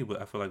 because Mooney,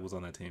 I feel like, was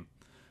on that team.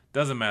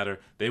 Doesn't matter.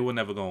 They were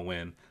never going to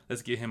win.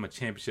 Let's get him a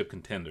championship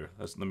contender.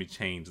 Let me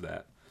change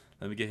that.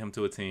 Let me get him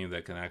to a team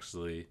that can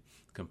actually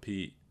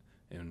compete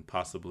and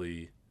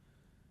possibly,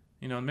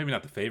 maybe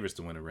not the favorites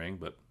to win a ring,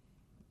 but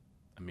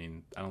I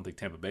mean, I don't think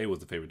Tampa Bay was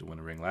the favorite to win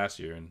a ring last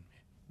year, and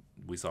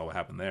we saw what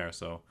happened there.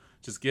 So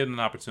just getting an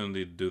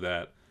opportunity to do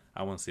that,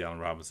 I want to see Allen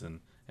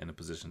Robinson in a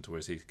position to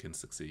where he can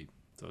succeed.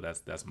 So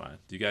that's mine.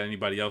 Do you got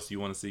anybody else you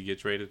want to see get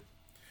traded?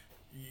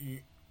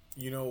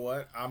 You know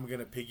what? I'm going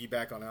to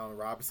piggyback on Allen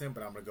Robinson,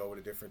 but I'm going to go with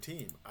a different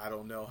team. I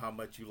don't know how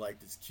much you like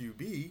this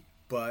QB,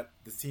 but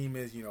the team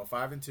is,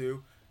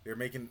 5-2. They're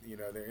making,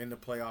 they're in the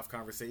playoff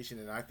conversation,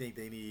 and I think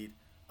they need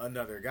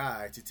another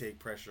guy to take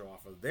pressure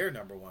off of their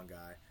number one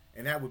guy,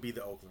 and that would be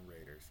the Oakland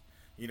Raiders.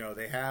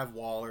 They have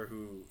Waller,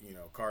 who,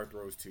 Carr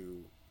throws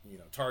to,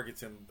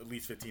 targets him at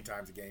least 15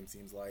 times a game,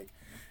 seems like.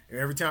 And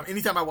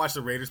anytime I watch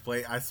the Raiders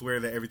play, I swear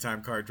that every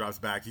time Carr drops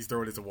back, he's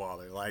throwing it to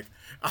Waller. Like,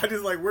 I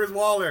just where's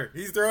Waller?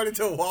 He's throwing it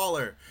to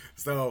Waller.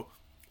 So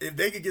if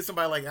they could get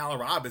somebody like Allen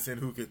Robinson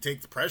who could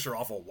take the pressure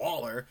off of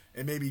Waller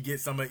and maybe get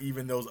some of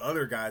even those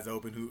other guys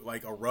open who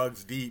like a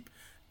Ruggs deep,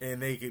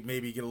 and they could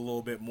maybe get a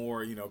little bit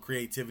more,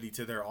 creativity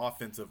to their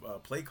offensive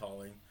play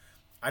calling,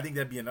 I think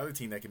that'd be another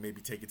team that can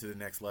maybe take it to the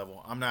next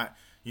level. I'm not,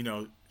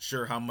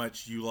 sure how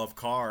much you love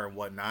Carr and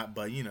whatnot,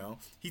 but,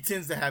 he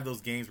tends to have those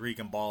games where he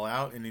can ball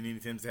out, and then he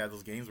tends to have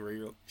those games where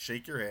you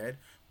shake your head.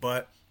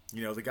 But,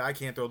 the guy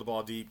can't throw the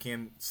ball deep,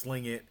 can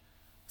sling it.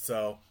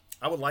 So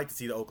I would like to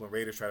see the Oakland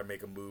Raiders try to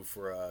make a move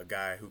for a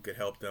guy who could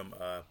help them,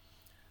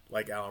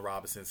 like Allen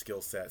Robinson's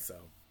skill set. So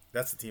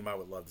that's the team I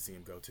would love to see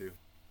him go to.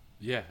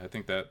 Yeah, I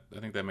think that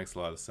makes a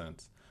lot of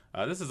sense.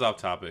 This is off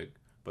topic,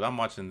 but I'm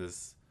watching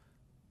this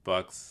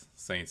Bucks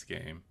Saints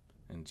game,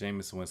 and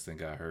Jameis Winston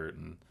got hurt,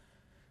 and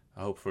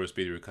I hope for a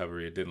speedy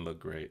recovery. It didn't look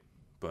great,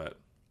 but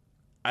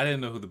I didn't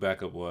know who the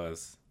backup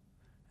was,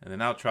 and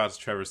then out trots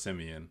Trevor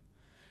Siemian.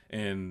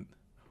 And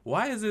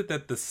why is it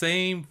that the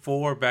same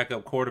 4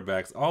 backup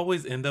quarterbacks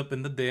always end up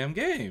in the damn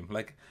game?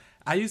 Like,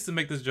 I used to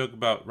make this joke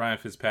about Ryan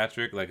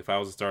Fitzpatrick. Like, if I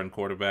was a starting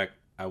quarterback,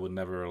 I would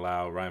never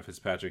allow Ryan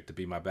Fitzpatrick to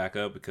be my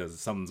backup because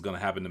something's going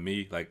to happen to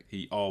me. Like,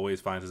 he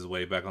always finds his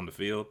way back on the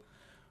field.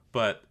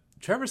 But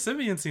Trevor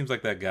Siemian seems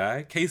like that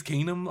guy. Case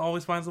Keenum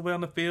always finds a way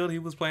on the field. He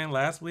was playing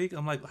last week.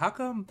 I'm like, how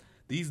come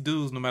these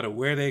dudes, no matter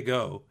where they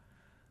go,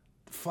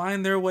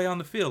 find their way on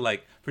the field?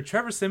 Like, for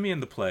Trevor Siemian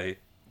to play,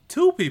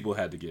 2 people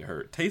had to get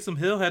hurt. Taysom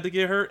Hill had to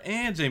get hurt,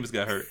 and Jameis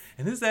got hurt.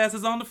 And his ass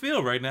is on the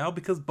field right now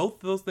because both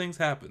of those things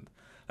happened.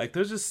 Like,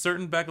 there's just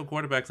certain backup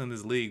quarterbacks in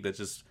this league that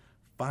just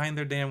find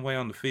their damn way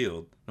on the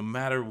field, no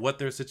matter what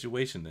their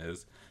situation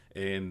is.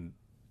 And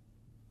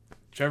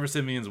Trevor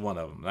Siemian's one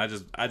of them. And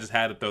I just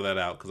had to throw that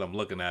out because I'm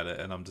looking at it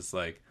and I'm just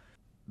like,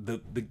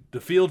 the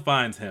field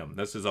finds him.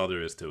 That's just all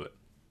there is to it.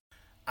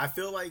 I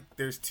feel like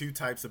there's 2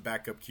 types of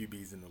backup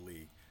QBs in the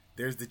league.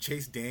 There's the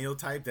Chase Daniel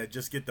type that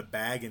just get the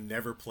bag and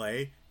never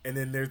play, and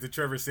then there's the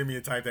Trevor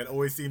Siemian type that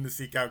always seem to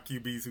seek out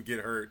QBs who get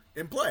hurt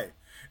and play.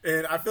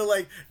 And I feel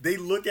like they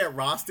look at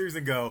rosters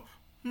and go,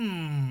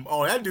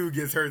 that dude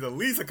gets hurt at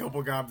least a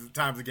couple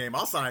times a game.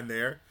 I'll sign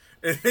there.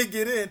 And they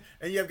get in,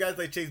 and you have guys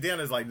like Chase Daniel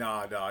that's like,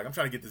 nah, dog, I'm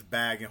trying to get this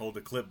bag and hold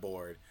the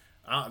clipboard.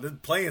 This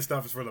playing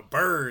stuff is for the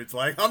birds.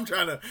 Like,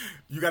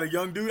 you got a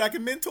young dude I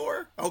can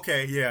mentor?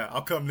 Okay, yeah,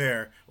 I'll come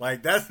there.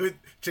 Like, that's what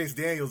Chase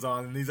Daniel's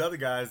on. And these other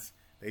guys,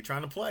 they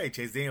trying to play.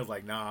 Chase Daniel's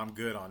like, nah, I'm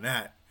good on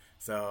that.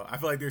 So I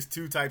feel like there's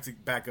 2 types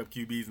of backup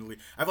QBs in the league.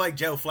 I feel like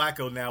Joe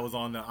Flacco now is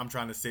on the I'm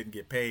trying to sit and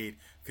get paid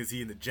because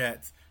he in the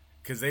Jets.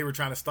 Because they were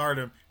trying to start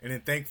him, and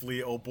then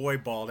thankfully, old boy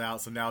balled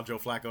out, so now Joe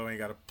Flacco ain't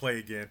got to play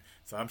again.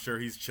 So I'm sure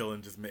he's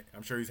chilling.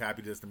 I'm sure he's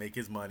happy just to make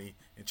his money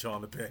and chill on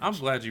the bench. I'm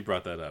glad you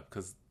brought that up,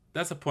 because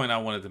that's a point I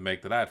wanted to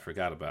make that I had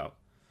forgot about.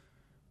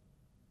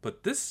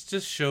 But this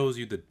just shows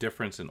you the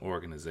difference in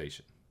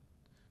organization.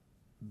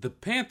 The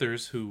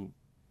Panthers, who,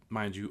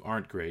 mind you,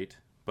 aren't great,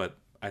 but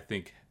I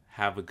think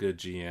have a good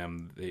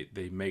GM.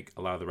 They make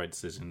a lot of the right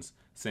decisions,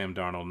 Sam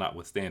Darnold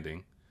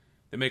notwithstanding.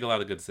 They make a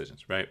lot of good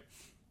decisions, right?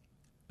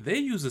 They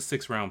use a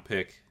 6th-round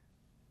pick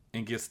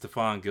and get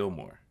Stephon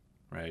Gilmore,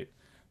 right?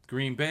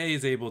 Green Bay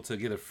is able to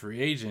get a free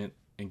agent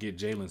and get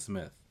Jalen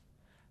Smith.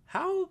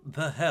 How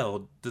the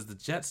hell does the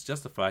Jets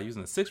justify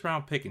using a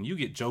 6th-round pick and you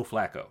get Joe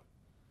Flacco?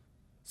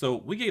 So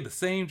we gave the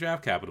same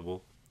draft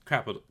capital.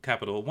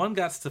 One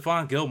got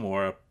Stephon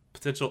Gilmore, a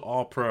potential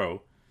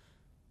all-pro.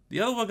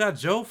 The other one got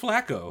Joe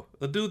Flacco,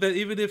 a dude that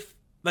even if,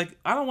 like,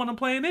 I don't want him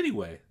playing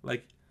anyway.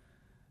 Like,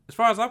 as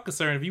far as I'm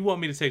concerned, if you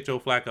want me to take Joe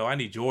Flacco, I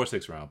need your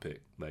 6th-round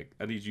pick. Like,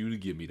 I need you to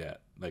give me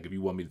that. Like, if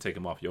you want me to take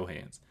him off your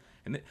hands.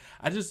 And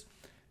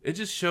it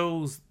just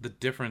shows the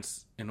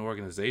difference in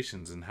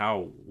organizations and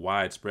how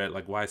widespread,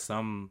 like, why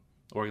some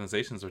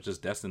organizations are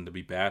just destined to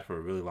be bad for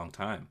a really long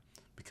time.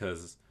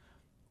 Because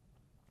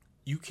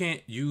you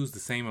can't use the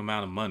same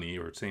amount of money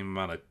or same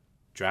amount of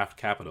draft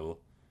capital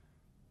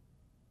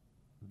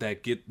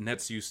that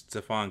nets you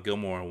Stephon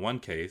Gilmore in one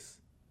case,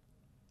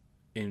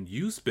 and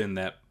you spend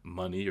that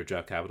money or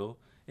draft capital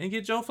and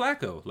get Joe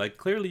Flacco. Like,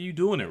 clearly you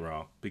doing it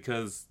wrong,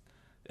 because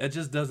it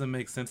just doesn't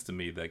make sense to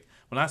me. Like,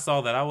 when I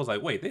saw that, I was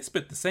like, wait, they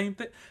spent the same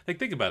thing? Like,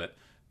 think about it.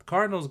 the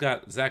Cardinals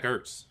got Zach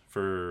Ertz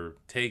for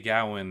Tay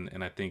Gowan,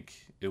 and I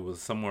think it was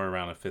somewhere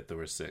around a fifth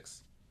or a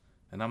sixth.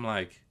 And I'm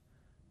like,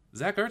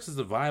 Zach Ertz is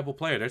a viable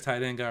player. Their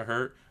tight end got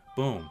hurt.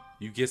 Boom.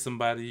 You get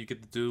somebody, you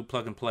get the dude,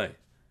 plug and play.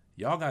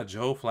 Y'all got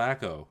Joe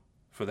Flacco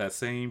for that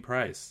same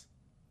price.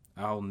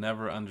 I'll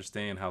never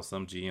understand how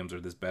some GMs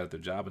are this bad at their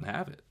job and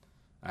have it.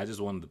 I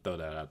just wanted to throw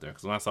that out there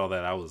because when I saw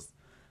that, I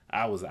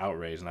was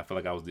outraged, and I feel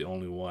like I was the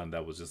only one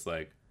that was just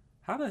like,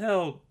 how the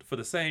hell for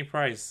the same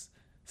price,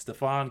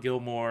 Stephon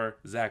Gilmore,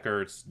 Zach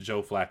Ertz,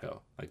 Joe Flacco?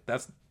 Like,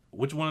 that's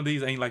which one of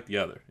these ain't like the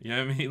other? You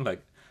know what I mean?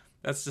 Like,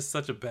 that's just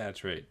such a bad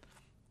trade.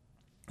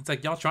 It's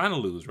like, y'all trying to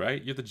lose,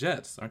 right? You're the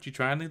Jets. Aren't you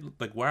trying to?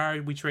 Like, why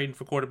are we trading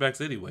for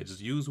quarterbacks anyway?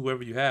 Just use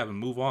whoever you have and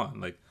move on.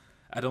 Like,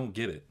 I don't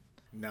get it.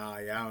 Nah,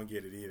 yeah, I don't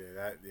get it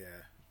either.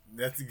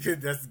 That's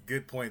a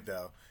good point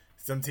though.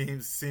 Some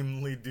teams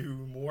seemingly do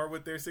more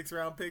with their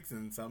 6th-round picks,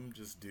 and some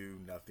just do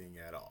nothing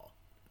at all.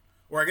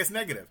 Or I guess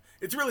negative.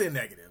 It's really a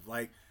negative.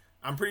 Like,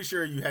 I'm pretty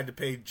sure you had to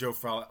pay Joe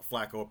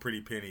Flacco a pretty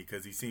penny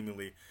because he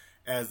seemingly,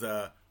 as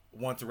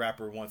once a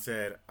rapper once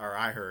said, or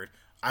I heard,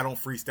 I don't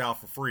freestyle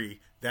for free.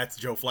 That's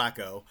Joe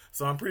Flacco.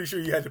 So I'm pretty sure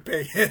you had to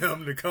pay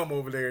him to come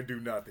over there and do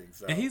nothing.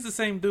 So, and he's the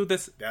same dude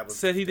that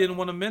said he didn't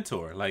want to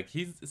mentor. Like,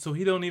 he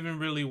don't even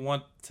really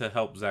want to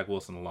help Zach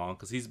Wilson along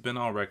because he's been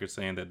on record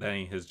saying that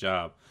ain't his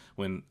job.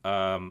 When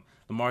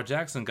Lamar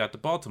Jackson got to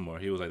Baltimore,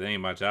 he was like, that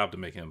ain't my job to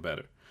make him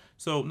better.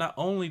 So not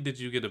only did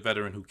you get a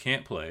veteran who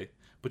can't play,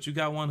 but you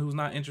got one who's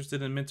not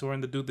interested in mentoring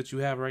the dude that you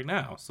have right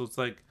now. So it's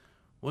like,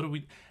 what are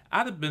we?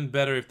 I'd have been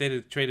better if they'd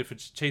have traded for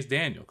Chase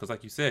Daniel because,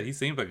 like you said, he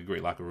seems like a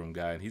great locker room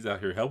guy and he's out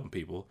here helping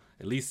people.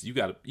 At least you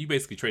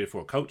basically traded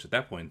for a coach at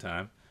that point in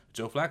time.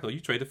 Joe Flacco, you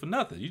traded for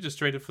nothing. You just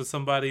traded for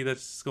somebody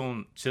that's just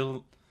going to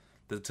chill,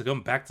 to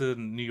come back to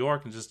New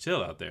York and just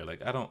chill out there.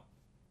 Like, I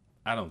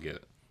don't get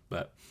it.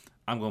 But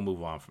I'm gonna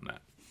move on from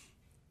that.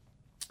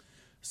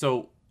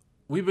 So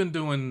we've been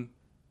doing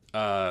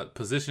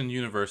position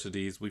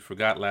universities. We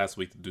forgot last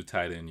week to do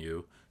tight end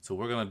U, so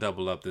we're gonna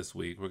double up this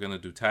week. We're gonna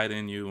do tight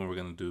end U and we're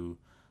gonna do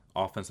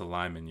offensive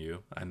lineman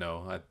U. I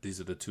know these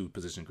are the two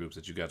position groups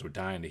that you guys were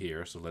dying to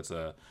hear, so let's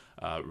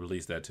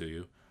release that to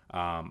you.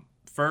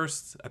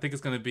 First, I think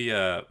it's gonna be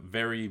a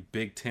very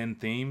Big Ten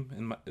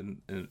theme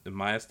in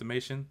my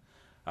estimation.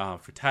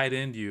 For tight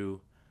end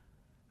U,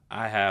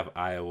 I have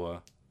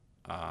Iowa.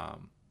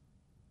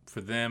 For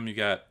them, you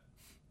got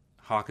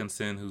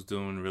Hawkinson, who's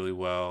doing really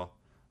well.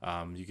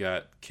 You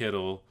got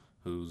Kittle,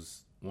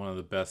 who's one of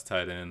the best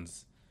tight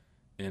ends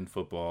in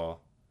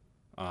football.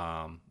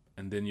 And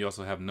then you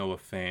also have Noah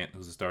Fant,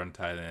 who's a starting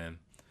tight end.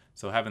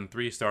 So having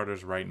 3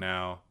 starters right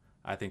now,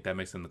 I think that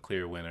makes them the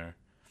clear winner.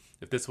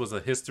 If this was a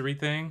history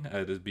thing,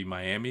 it'd be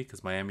Miami,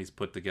 because Miami's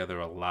put together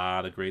a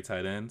lot of great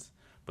tight ends.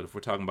 But if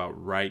we're talking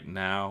about right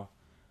now,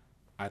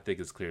 I think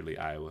it's clearly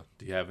Iowa.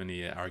 Do you have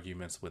any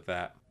arguments with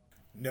that?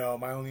 No,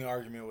 my only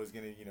argument was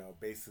going to,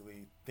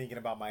 basically thinking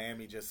about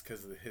Miami just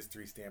because of the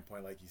history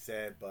standpoint, like you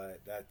said,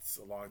 but that's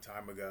a long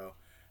time ago.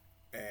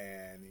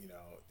 And,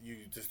 you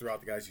just throw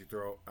out the guys you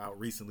throw out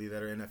recently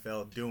that are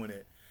NFL doing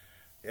it.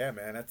 Yeah,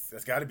 man,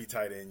 that's got to be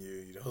tight end.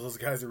 Those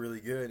guys are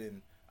really good.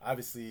 And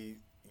obviously,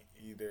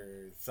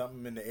 either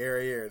something in the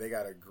area or they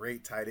got a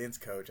great tight ends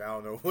coach. I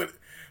don't know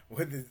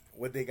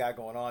what they got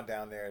going on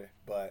down there,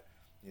 but,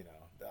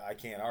 I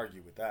can't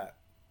argue with that.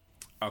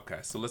 Okay,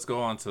 so let's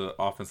go on to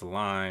offensive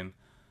line.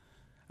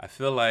 I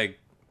feel like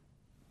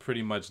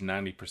pretty much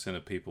 90%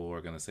 of people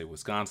are going to say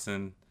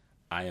Wisconsin.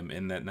 I am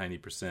in that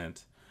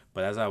 90%.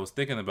 But as I was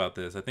thinking about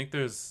this, I think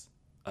there's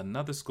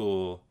another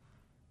school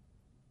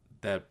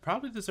that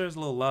probably deserves a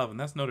little love, and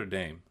that's Notre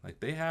Dame. Like,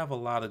 they have a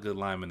lot of good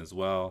linemen as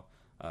well.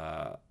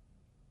 I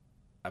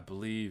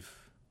believe,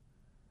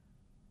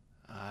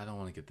 I don't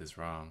want to get this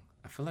wrong.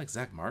 I feel like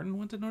Zach Martin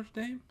went to Notre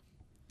Dame.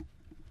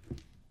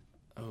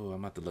 Oh,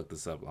 I'm about to look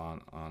this up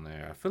on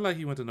there. I feel like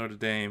he went to Notre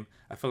Dame.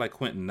 I feel like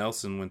Quentin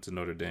Nelson went to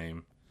Notre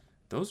Dame.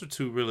 Those are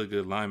 2 really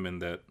good linemen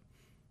that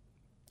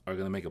are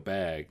going to make a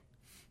bag.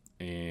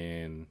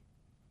 And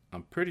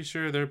I'm pretty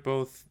sure they're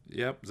both,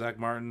 Zach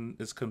Martin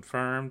is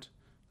confirmed.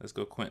 Let's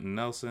go Quentin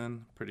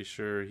Nelson. Pretty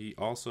sure he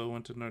also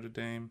went to Notre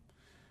Dame.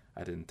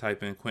 I didn't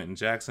type in Quentin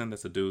Jackson.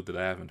 That's a dude that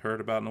I haven't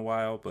heard about in a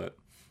while, but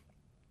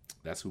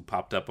that's who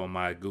popped up on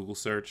my Google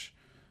search.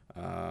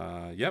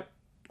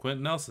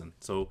 Quentin Nelson.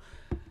 So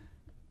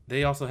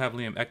they also have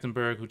Liam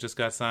Echtenberg, who just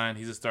got signed.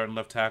 He's a starting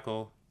left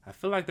tackle. I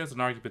feel like there's an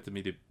argument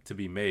to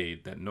be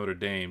made that Notre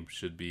Dame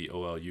should be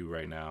OLU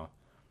right now.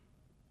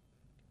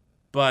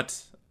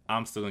 But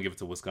I'm still going to give it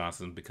to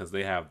Wisconsin because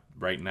they have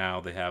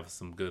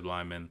some good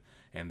linemen,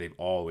 and they've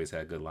always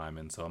had good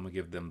linemen. So I'm going to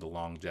give them the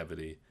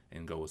longevity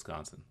and go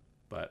Wisconsin.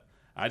 But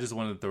I just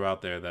wanted to throw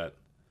out there that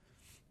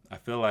I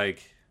feel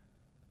like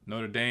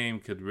Notre Dame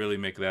could really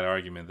make that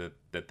argument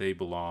that they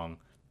belong.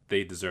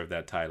 They deserve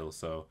that title.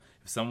 So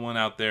if someone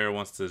out there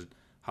wants to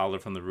holler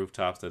from the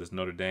rooftops that it's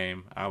Notre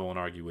Dame, I won't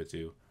argue with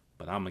you.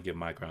 But I'm going to give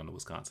my crown to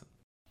Wisconsin.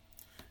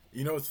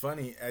 It's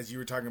funny, as you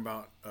were talking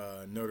about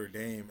Notre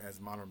Dame as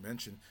an honorable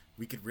mention,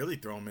 we could really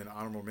throw them in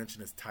honorable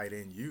mention as tight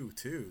end U,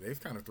 too. They've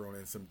kind of thrown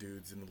in some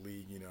dudes in the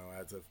league,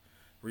 as of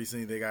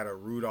Recently, they got a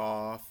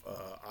Rudolph,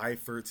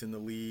 Eifert's in the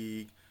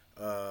league.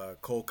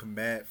 Cole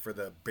Kmet for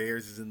the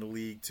Bears is in the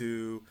league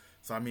too.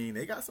 So I mean,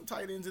 they got some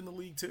tight ends in the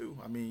league too.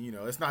 I mean, you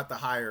know, it's not the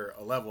higher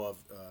level of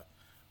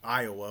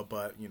Iowa,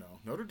 but you know,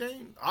 Notre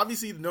Dame.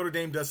 Obviously, Notre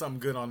Dame does something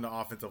good on the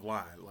offensive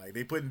line. Like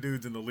they putting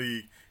dudes in the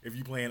league if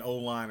you playing O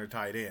line or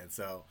tight end.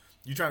 So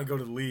you trying to go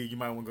to the league, you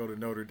might want to go to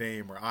Notre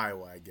Dame or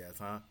Iowa, I guess,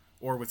 huh?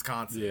 Or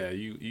Wisconsin. Yeah,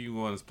 you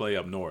want to play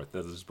up north.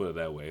 Let's just put it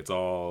that way. It's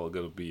all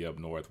going to be up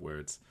north where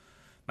it's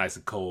nice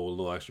and cold,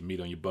 a little extra meat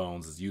on your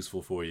bones is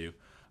useful for you.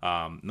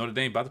 Notre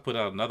Dame about to put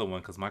out another one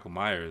because Michael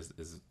Myers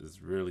is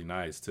really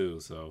nice too.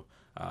 So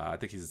I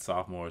think he's a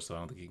sophomore, so I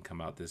don't think he can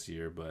come out this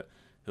year, but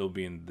he'll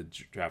be in the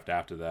draft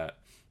after that.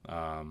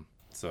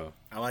 So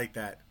I like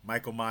that,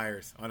 Michael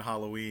Myers on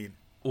Halloween.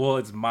 Well,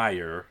 it's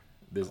Meyer.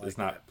 Like It's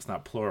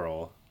not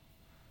plural.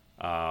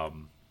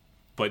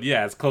 But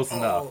yeah, it's close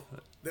enough.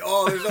 There's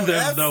no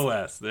There's S? no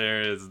S.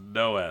 There is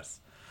no S.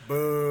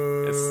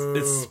 Boo.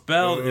 It's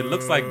spelled. It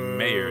looks like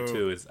Mayer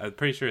too. I'm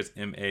pretty sure it's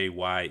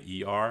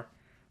Mayer,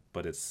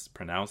 but it's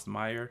pronounced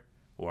Meyer,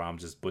 or I'm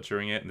just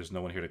butchering it, and there's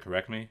no one here to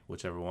correct me,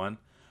 whichever one.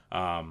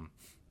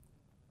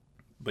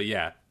 But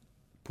yeah,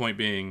 point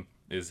being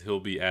is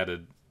he'll be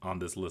added on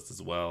this list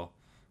as well.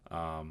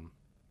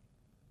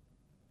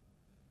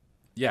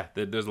 Yeah,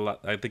 there's a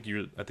lot. I think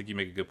you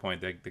make a good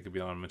point. They could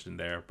be on mentioned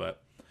there,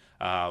 but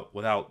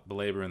without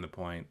belaboring the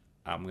point,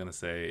 I'm gonna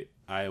say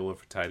Iowa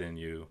for tight end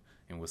U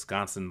and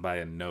Wisconsin by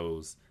a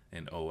nose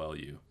in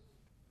OLU.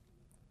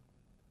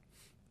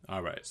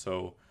 All right,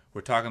 so we're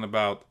talking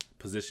about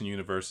position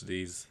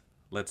universities.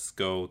 Let's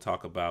go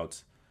talk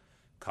about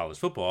college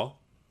football.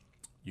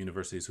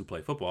 Universities who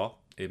play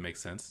football. It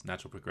makes sense.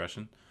 Natural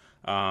progression.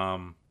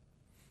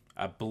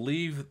 I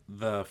believe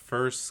the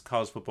first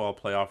college football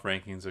playoff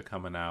rankings are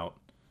coming out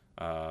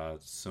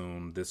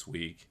soon this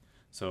week.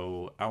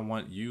 So I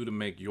want you to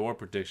make your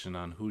prediction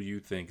on who you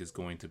think is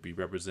going to be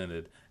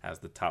represented as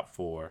the top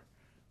 4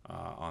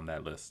 on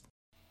that list.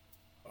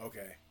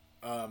 Okay.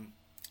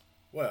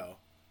 Well,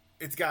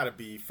 it's got to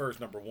be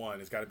number one.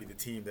 It's got to be the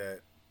team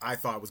that I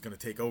thought was going to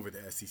take over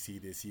the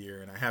SEC this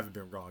year, and I haven't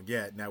been wrong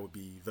yet. And that would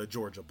be the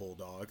Georgia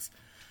Bulldogs.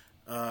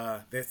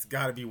 That's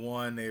got to be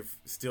one. They've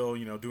still,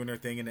 doing their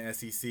thing in the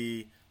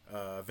SEC.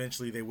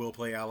 Eventually, they will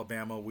play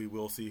Alabama. We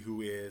will see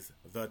who is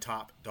the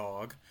top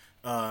dog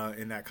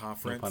in that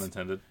conference. No pun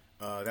intended.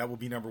 That will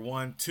be number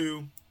 1.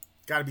 2,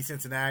 got to be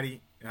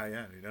Cincinnati.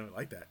 Yeah,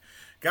 like that.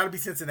 Got to be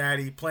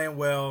Cincinnati. Playing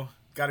well.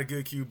 Got a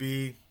good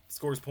QB.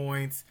 Scores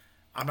points.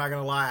 I'm not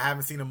going to lie. I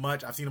haven't seen him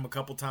much. I've seen him a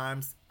couple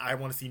times. I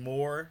want to see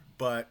more,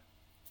 but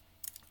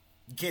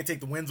you can't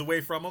take the wins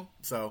away from him.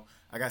 So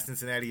I got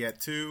Cincinnati at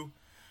 2.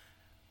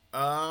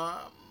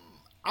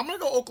 I'm going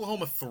to go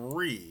Oklahoma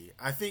 3.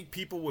 I think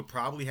people would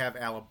probably have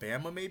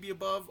Alabama maybe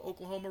above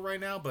Oklahoma right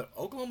now, but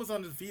Oklahoma's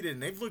undefeated,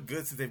 and they've looked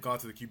good since they've gone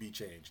to the QB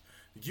change.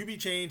 The QB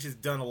change has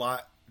done a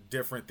lot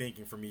different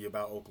thinking for me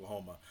about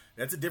Oklahoma.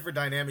 That's a different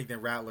dynamic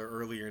than Rattler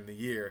earlier in the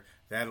year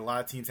that a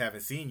lot of teams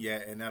haven't seen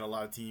yet, and that a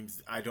lot of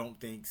teams I don't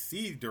think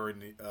see during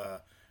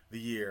the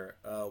year.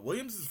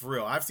 Williams is for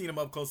real. I've seen him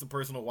up close and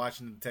personal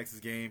watching the Texas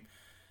game.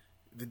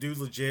 The dude's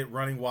legit,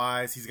 running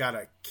wise. He's got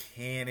a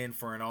cannon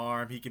for an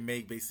arm. He can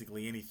make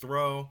basically any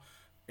throw.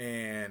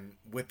 And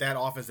with that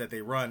offense that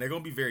they run, they're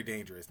going to be very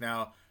dangerous.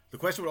 Now, the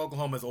question with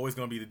Oklahoma is always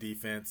going to be the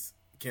defense.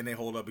 Can they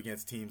hold up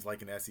against teams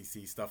like an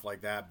SEC, stuff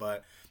like that?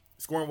 But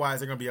scoring wise,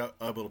 they're going to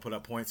be able to put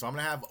up points. So I'm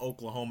going to have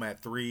Oklahoma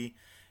at 3.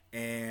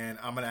 And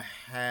I'm going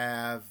to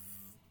have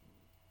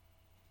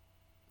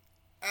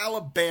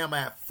Alabama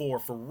at 4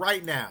 for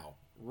right now.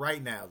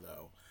 Right now,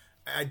 though.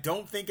 I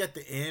don't think at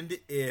the end,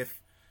 if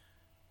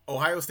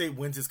Ohio State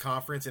wins his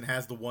conference and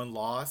has the one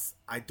loss,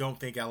 I don't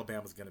think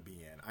Alabama's going to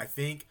be in. I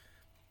think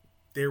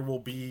there will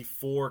be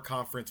 4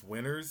 conference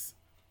winners,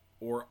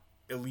 or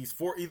at least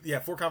 4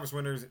 conference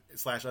winners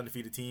 /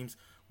 undefeated teams,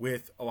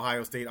 with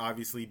Ohio State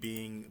obviously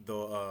being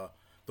the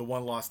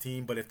one loss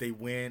team. But if they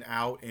win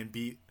out and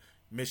beat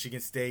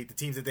Michigan State, the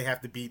teams that they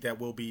have to beat that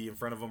will be in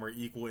front of them are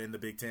equal in the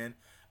Big Ten.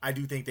 I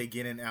do think they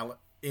get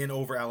in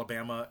over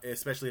Alabama,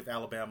 especially if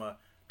Alabama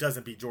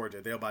doesn't beat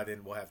Georgia. They'll by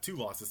then will have 2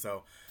 losses.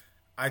 So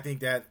I think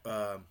that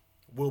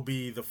will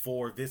be the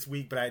 4 this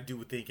week, but I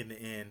do think in the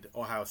end,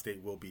 Ohio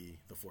State will be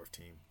the 4th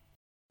team.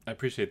 I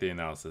appreciate the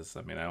analysis.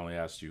 I mean, I only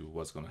asked you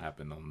what's going to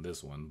happen on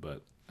this one,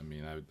 but I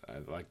mean, I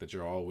like that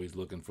you're always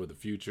looking for the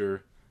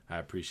future. I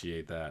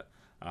appreciate that.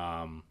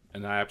 And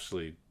I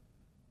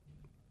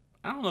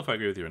don't know if I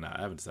agree with you or not.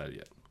 I haven't decided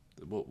yet.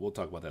 We'll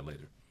talk about that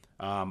later.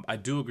 I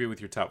do agree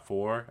with your top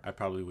 4. I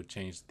probably would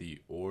change the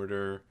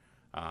order.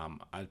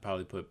 I'd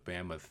probably put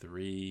Bama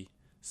 3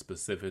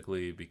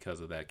 specifically because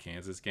of that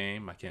Kansas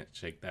game. I can't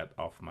shake that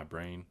off of my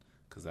brain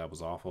because that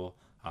was awful.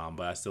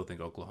 But I still think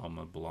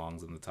Oklahoma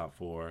belongs in the top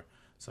 4.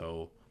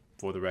 So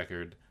for the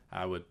record,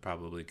 I would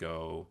probably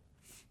go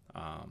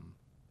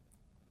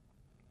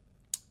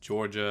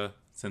Georgia,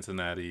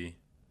 Cincinnati,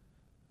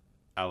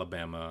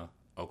 Alabama,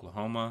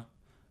 Oklahoma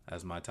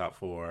as my top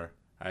 4.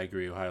 I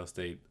agree, Ohio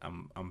State.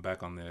 I'm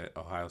back on the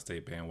Ohio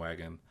State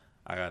bandwagon.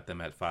 I got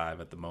them at 5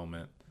 at the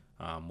moment.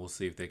 We'll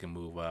see if they can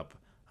move up.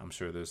 I'm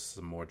sure there's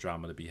some more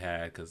drama to be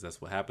had because that's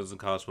what happens in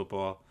college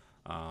football.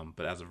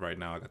 But as of right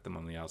now, I got them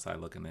on the outside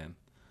looking in.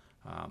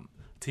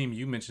 Team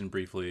you mentioned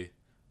briefly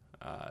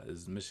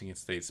is Michigan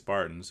State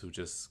Spartans, who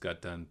just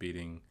got done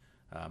beating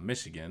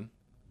Michigan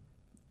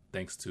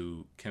thanks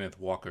to Kenneth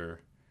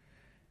Walker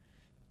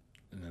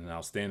in an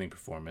outstanding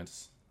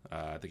performance.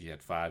 I think he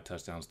had 5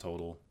 touchdowns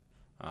total.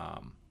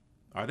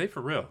 Are they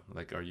for real?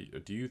 Like,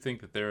 do you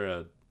think that they're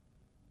a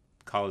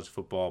college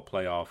football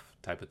playoff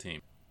type of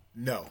team?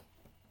 No.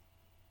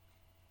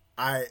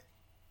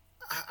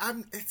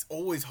 It's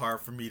always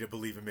hard for me to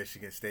believe in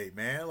Michigan State,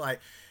 man. Like,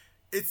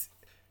 it's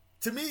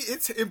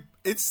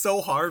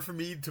so hard for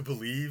me to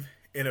believe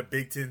in a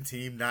Big Ten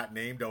team not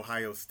named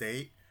Ohio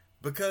State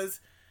because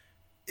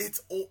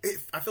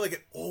I feel like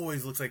it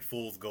always looks like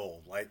fool's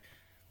gold. Like,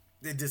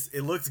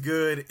 it looks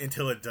good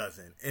until it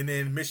doesn't. And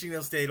then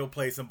Michigan State will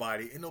play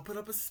somebody and they'll put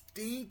up a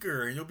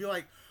stinker and you'll be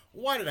like,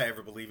 why did I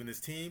ever believe in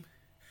this team?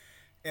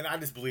 And I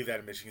just believe that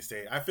in Michigan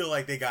State. I feel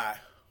like they got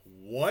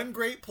one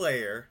great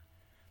player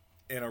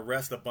and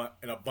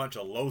a bunch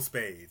of low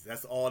spades.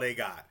 That's all they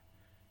got.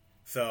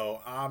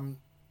 So I'm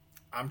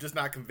just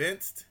not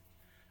convinced.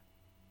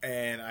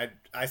 And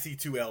I see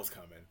 2 L's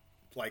coming.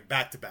 Like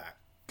back to back.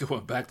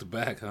 Going back to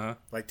back, huh?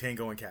 Like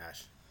Tango and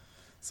Cash.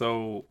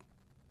 So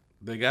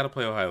they got to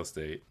play Ohio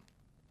State.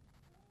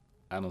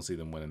 I don't see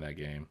them winning that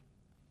game.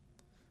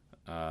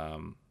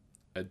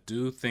 I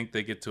do think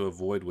they get to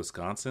avoid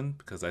Wisconsin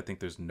because I think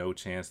there's no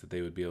chance that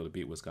they would be able to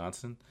beat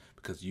Wisconsin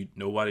because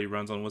nobody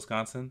runs on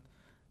Wisconsin,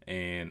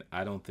 and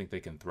I don't think they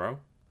can throw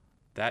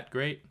that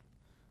great.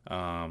 But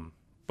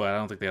I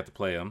don't think they have to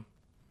play them.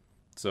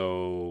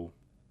 So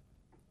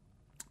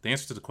the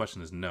answer to the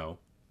question is no.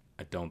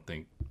 I don't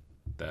think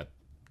that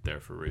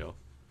they're for real.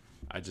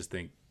 I just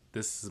think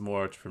this is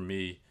more, for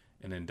me,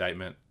 an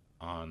indictment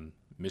on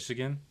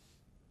Michigan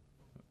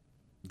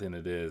than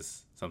it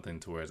is something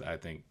to where I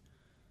think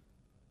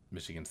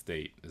Michigan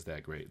State is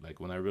that great. Like,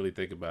 when I really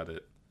think about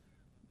it,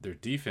 their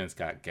defense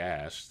got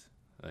gashed.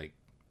 Like,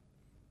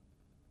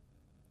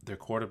 their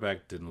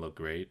quarterback didn't look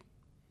great.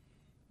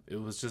 It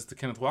was just the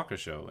Kenneth Walker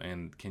show.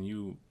 And can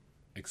you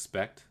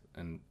expect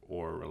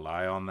or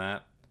rely on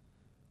that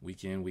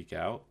week in, week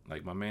out?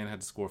 Like, my man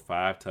had to score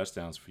 5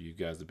 touchdowns for you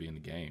guys to be in the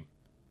game,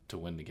 to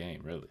win the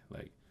game, really.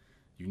 Like,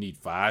 you need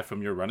 5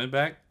 from your running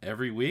back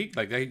every week?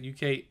 Like, you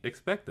can't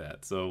expect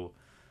that. So,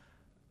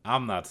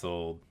 I'm not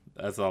sold.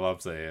 That's all I'm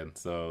saying.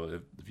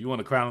 So, if you want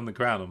to crown him, then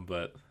crown him.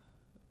 But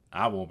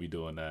I won't be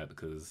doing that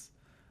because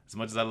as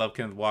much as I love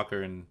Kenneth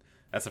Walker, and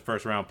that's a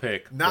first-round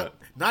pick. Not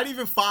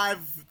even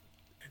 5...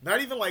 Not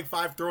even like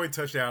 5 throwing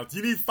touchdowns.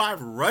 You need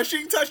 5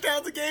 rushing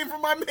touchdowns a game for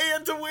my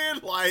man to win?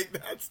 Like,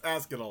 that's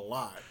asking a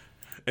lot.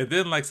 And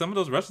then, like, some of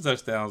those rushing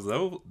touchdowns,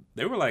 though,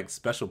 they were like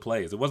special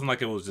plays. It wasn't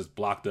like it was just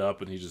blocked up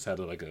and he just had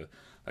to like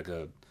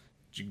a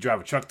you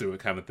drive a truck through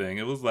it kind of thing.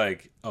 It was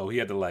like, oh, he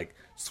had to like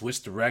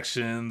switch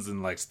directions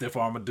and like stiff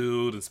arm a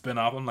dude and spin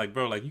off. I'm like,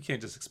 bro, like, you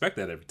can't just expect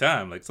that every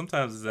time. Like,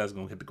 sometimes his ass is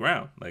gonna hit the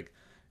ground. Like,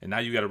 and now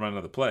you got to run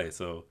another play.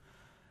 So,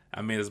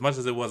 I mean, as much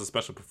as it was a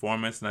special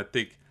performance, and I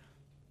think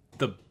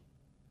the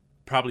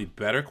probably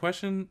better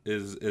question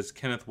is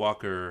Kenneth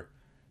Walker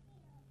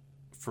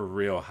for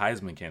real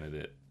Heisman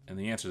candidate? And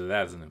the answer to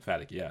that is an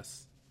emphatic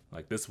yes.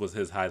 Like, this was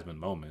his Heisman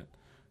moment.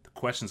 The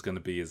question's going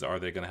to be are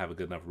they going to have a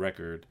good enough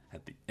record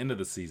at the end of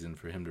the season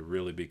for him to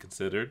really be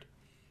considered?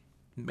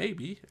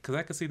 Maybe, because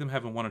I could see them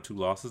having 1 or 2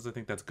 losses. I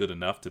think that's good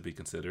enough to be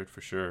considered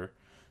for sure.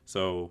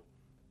 So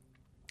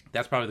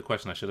that's probably the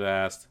question I should have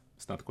asked.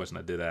 It's not the question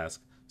I did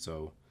ask.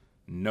 So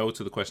no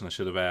to the question I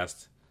should have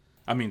asked.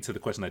 I mean, to the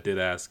question I did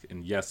ask,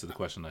 and yes to the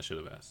question I should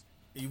have asked.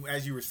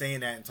 As you were saying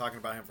that and talking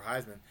about him for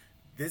Heisman,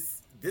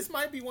 this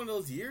might be one of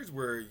those years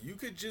where you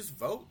could just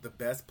vote the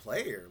best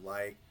player.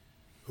 Like,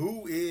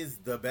 who is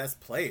the best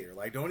player?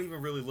 Like, don't even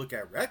really look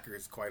at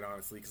records, quite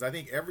honestly, because I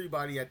think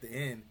everybody at the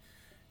end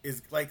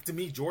is, like, to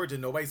me, Georgia,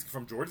 nobody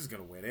from Georgia is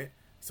going to win it.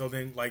 So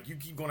then, like, you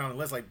keep going down the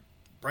list, like,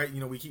 Bright,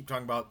 we keep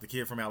talking about the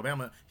kid from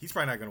Alabama. He's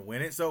probably not going to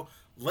win it. So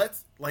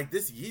let's, like,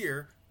 this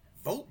year,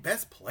 vote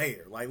best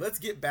player. Like, let's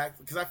get back,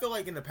 because I feel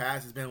like in the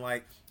past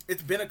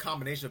it's been a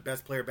combination of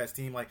best player, best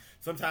team. Like,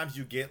 sometimes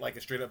you get like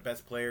a straight up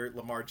best player,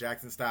 Lamar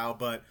Jackson style,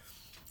 but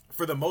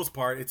for the most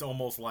part, it's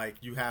almost like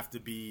you have to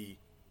be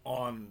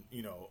on,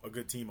 a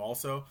good team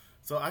also.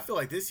 So I feel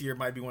like this year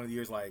might be one of the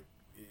years like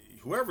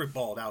whoever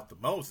balled out the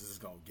most is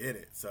just gonna get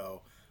it.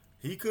 So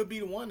he could be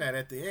the one that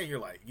at the end you're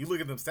like, you look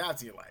at them stats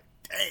and you're like,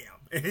 damn,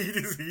 and he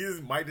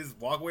just might just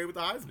walk away with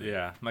the Heisman.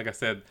 Yeah, like I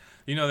said,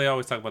 they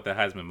always talk about the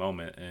Heisman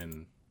moment,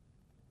 and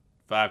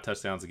 5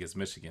 touchdowns against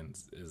Michigan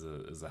is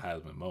a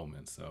Heisman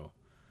moment. So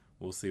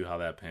we'll see how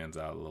that pans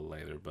out a little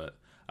later. But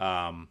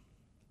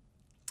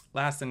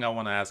last thing I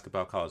want to ask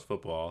about college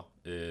football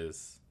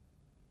is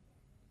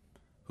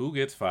who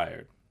gets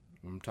fired?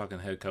 I'm talking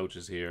head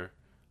coaches here.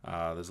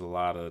 There's a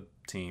lot of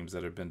teams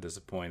that have been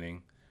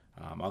disappointing.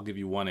 I'll give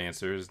you one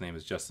answer. His name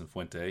is Justin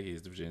Fuente.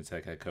 He's the Virginia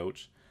Tech head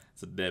coach.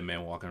 It's a dead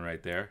man walking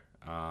right there.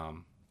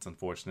 It's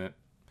unfortunate.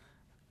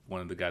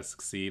 Wanted the guy to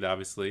succeed,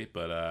 obviously,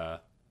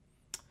 but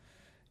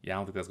yeah, I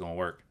don't think that's going to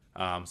work.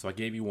 So I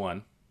gave you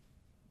one.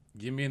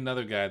 Give me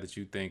another guy that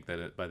you think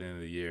that by the end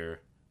of the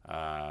year,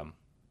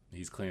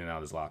 he's cleaning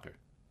out his locker.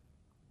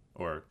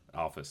 Or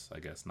office, I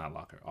guess. Not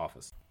locker.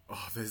 Office.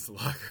 Office,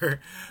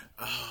 locker.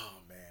 Oh,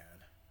 man.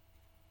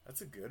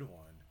 That's a good one.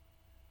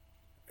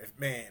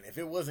 If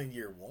it wasn't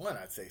year one,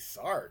 I'd say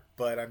Sark.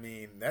 But, I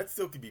mean, that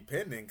still could be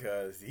pending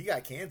because he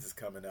got Kansas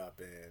coming up.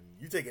 And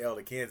you take an L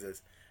to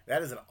Kansas,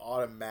 that is an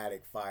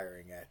automatic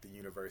firing at the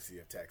University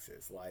of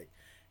Texas. Like,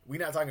 we're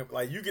not talking,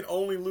 like, you can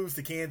only lose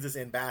to Kansas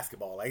in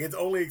basketball. Like, it's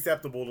only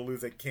acceptable to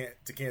lose to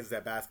Kansas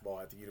at basketball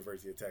at the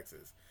University of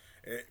Texas.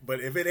 But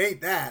if it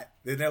ain't that,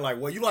 then they're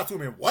like, well, you lost to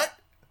him in what?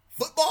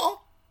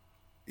 Football?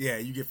 Yeah,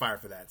 you get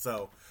fired for that.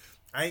 So,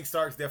 I think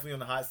Sark's definitely on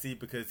the hot seat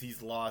because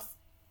he's lost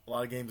a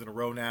lot of games in a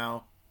row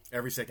now.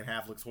 Every second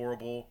half looks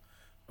horrible.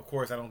 Of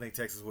course, I don't think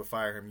Texas would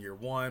fire him year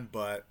one,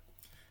 but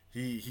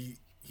he's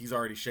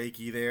already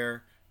shaky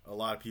there. A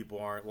lot of people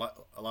aren't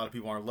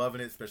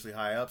loving it, especially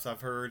high ups.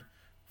 I've heard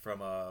from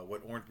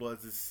what Orange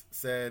Bloods has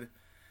said.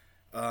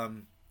 We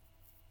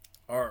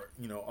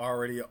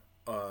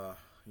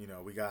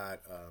got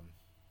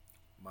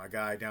my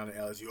guy down in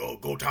LSU. Oh,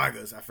 go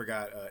Tigers! I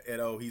forgot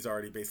Edo. He's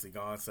already basically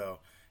gone, so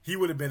he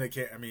would have been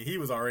he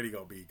was already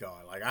gonna be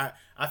gone. Like I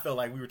felt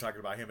like we were talking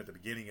about him at the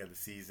beginning of the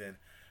season.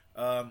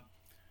 I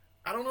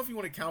don't know if you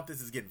want to count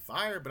this as getting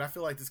fired, but I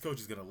feel like this coach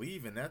is going to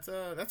leave, and that's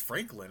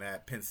Franklin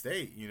at Penn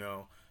State. You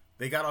know,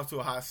 they got off to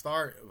a hot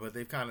start, but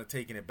they've kind of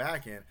taken it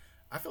back, and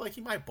I feel like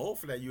he might bolt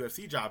for that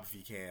UFC job if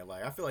he can.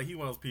 Like, I feel like he's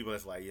one of those people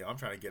that's like, yeah, I'm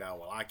trying to get out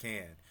while I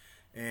can,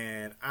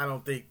 and I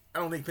don't think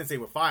Penn State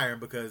would fire him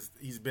because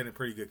he's been a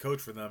pretty good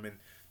coach for them, and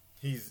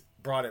he's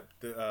brought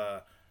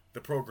the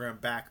program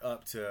back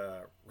up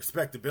to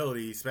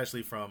respectability,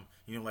 especially from,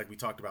 like we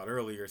talked about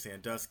earlier,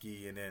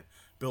 Sandusky, and then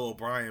Bill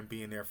O'Brien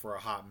being there for a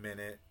hot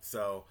minute.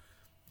 So,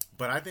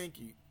 but I think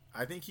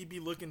he'd be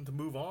looking to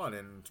move on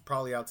and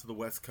probably out to the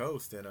West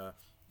Coast. And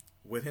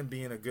with him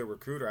being a good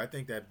recruiter, I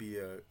think that'd be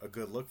a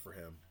good look for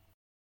him.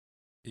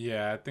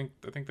 Yeah, I think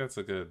that's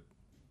a good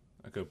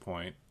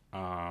point.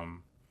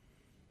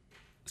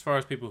 As far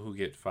as people who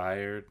get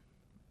fired,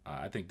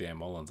 I think Dan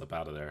Mullen's up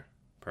out of there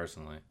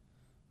personally.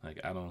 Like,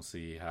 I don't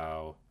see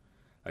how,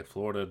 like,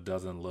 Florida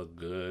doesn't look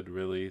good,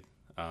 really.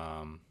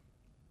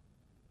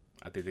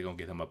 I think they're going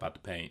to get him up out the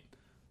paint.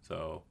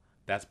 So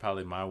that's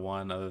probably my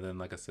one, other than,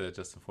 like I said,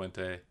 Justin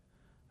Fuente.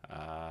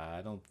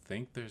 I don't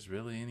think there's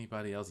really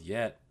anybody else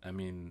yet. I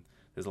mean,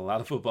 there's a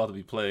lot of football to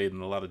be played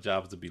and a lot of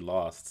jobs to be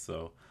lost.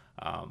 So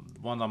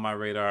one on my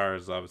radar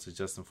is obviously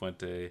Justin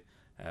Fuente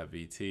at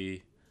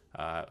VT.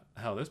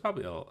 Hell, there's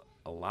probably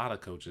a lot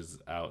of coaches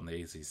out in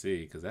the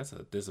ACC because that's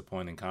a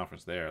disappointing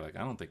conference there. Like, I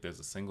don't think there's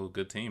a single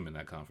good team in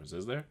that conference,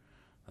 is there?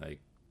 Like,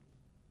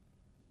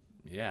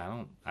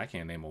 yeah, I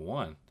can't name a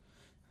one.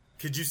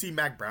 Could you see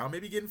Mac Brown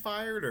maybe getting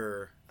fired,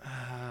 or?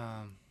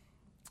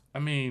 I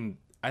mean,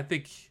 I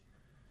think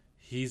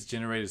he's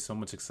generated so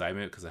much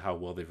excitement because of how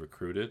well they've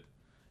recruited,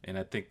 and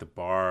I think the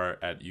bar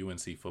at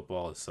UNC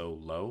football is so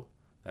low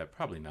that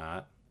probably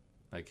not.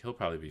 Like, he'll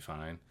probably be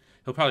fine.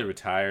 He'll probably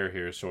retire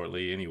here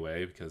shortly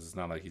anyway because it's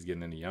not like he's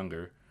getting any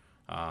younger.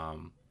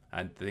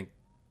 I think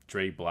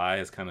Dre Bly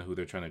is kind of who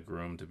they're trying to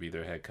groom to be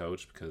their head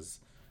coach because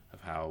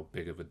of how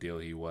big of a deal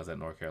he was at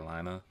North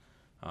Carolina.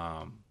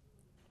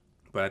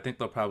 But I think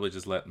they'll probably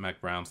just let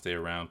Mac Brown stay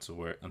around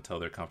until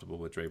they're comfortable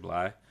with Dre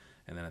Bly,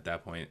 and then at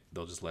that point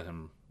they'll just let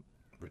him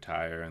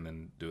retire and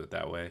then do it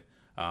that way.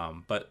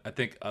 But I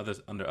think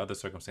under other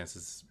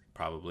circumstances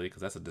probably,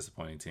 because that's a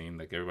disappointing team.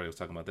 Like, everybody was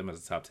talking about them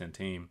as a top 10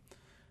 team,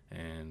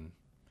 and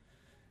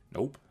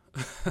nope,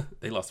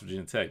 they lost to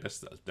Virginia Tech.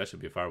 That should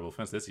be a fireable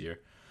offense this year.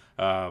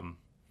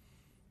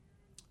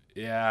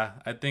 Yeah,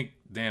 I think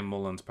Dan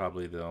Mullen's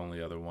probably the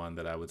only other one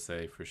that I would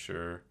say for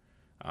sure.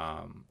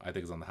 I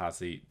think is on the hot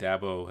seat.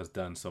 Dabo has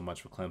done so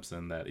much for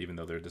Clemson that even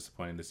though they're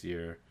disappointing this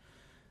year,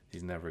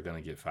 he's never going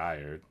to get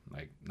fired.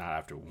 Like, not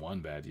after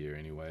one bad year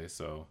anyway.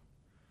 So,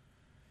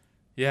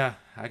 yeah,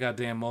 I got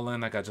Dan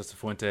Mullen, I got Justin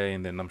Fuente,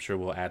 and then I'm sure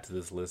we'll add to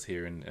this list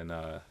here in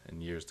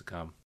years to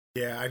come.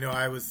 Yeah, I know.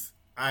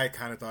 I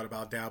kind of thought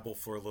about Dabo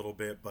for a little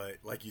bit, but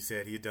like you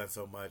said, he had done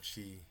so much.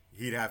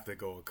 He'd have to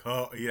go.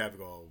 He'd have to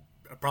go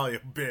probably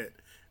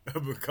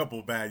a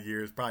couple bad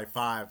years, probably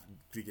 5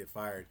 to get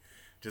fired.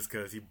 Just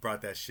because he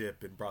brought that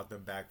ship and brought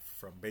them back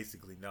from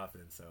basically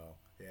nothing. So,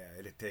 yeah,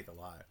 it'd take a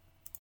lot.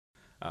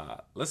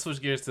 Let's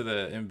switch gears to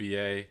the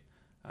NBA.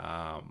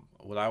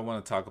 What I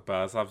want to talk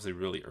about is obviously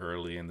really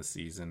early in the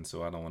season,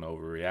 so I don't want to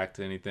overreact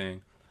to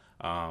anything.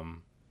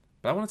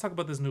 But I want to talk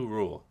about this new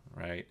rule,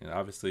 right? And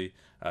obviously,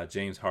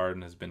 James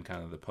Harden has been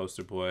kind of the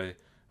poster boy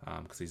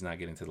because he's not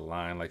getting to the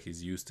line like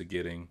he's used to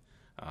getting.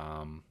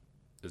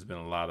 There's been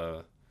a lot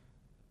of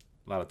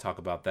talk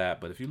about that,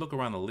 but if you look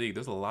around the league,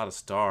 there's a lot of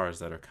stars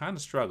that are kind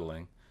of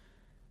struggling,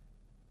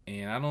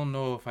 and I don't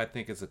know if I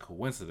think it's a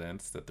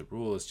coincidence that the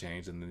rule has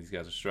changed and these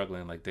guys are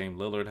struggling. Like, Dame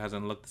Lillard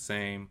hasn't looked the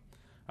same.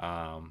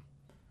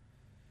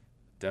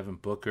 Devin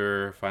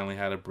Booker finally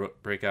had a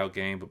breakout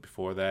game, but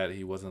before that,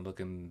 he wasn't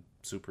looking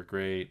super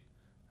great.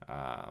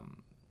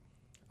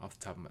 Off the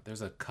top of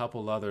there's a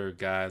couple other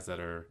guys that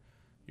are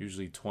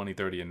usually 20,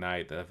 30 a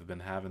night that have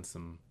been having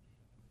some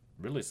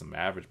really some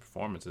average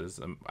performances.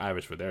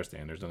 Average for their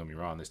standards. Don't get me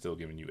wrong; they're still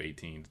giving you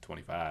 18 to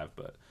 25,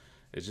 but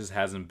it just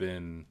hasn't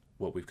been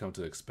what we've come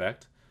to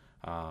expect.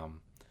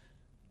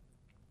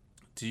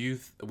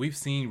 We've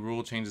seen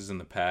rule changes in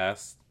the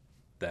past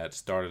that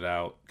started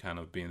out kind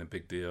of being a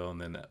big deal,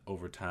 and then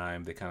over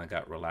time they kind of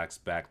got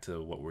relaxed back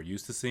to what we're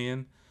used to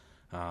seeing.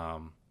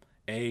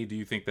 Do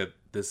you think that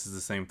this is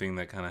the same thing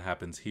that kind of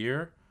happens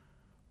here?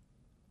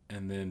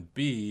 And then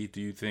B,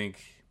 do you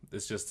think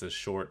it's just a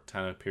short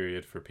time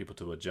period for people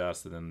to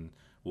adjust, and then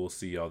we'll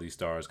see all these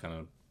stars kind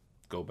of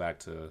go back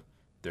to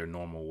their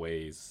normal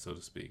ways, so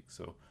to speak?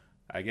 So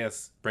I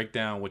guess break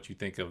down what you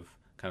think of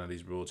kind of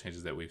these rule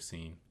changes that we've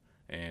seen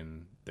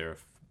and their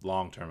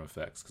long-term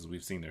effects, because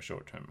we've seen their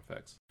short-term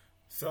effects.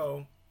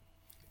 So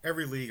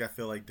every league I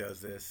feel like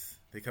does this.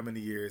 They come into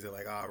years, they're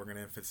like, we're going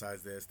to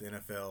emphasize this. The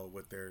NFL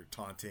with their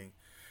taunting.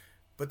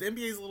 But the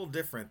NBA is a little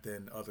different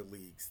than other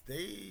leagues.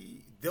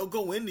 They'll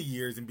go into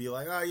years and be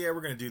like,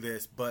 we're going to do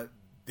this. But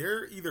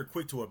they're either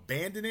quick to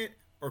abandon it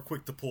or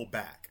quick to pull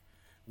back,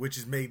 which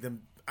has made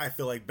them, I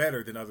feel like,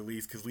 better than other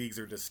leagues, because leagues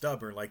are just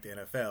stubborn like the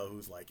NFL,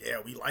 who's like,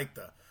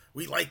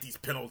 we like these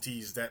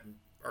penalties that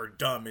are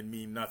dumb and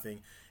mean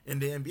nothing. In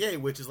the NBA,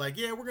 which is like,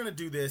 we're going to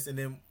do this, and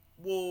then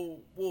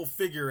we'll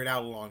figure it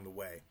out along the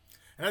way.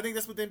 And I think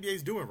that's what the NBA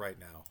is doing right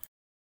now.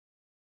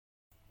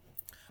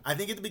 I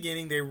think at the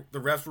beginning the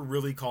refs were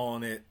really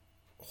calling it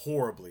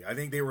horribly. I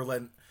think they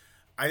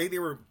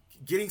were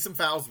getting some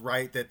fouls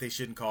right that they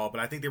shouldn't call, but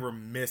I think they were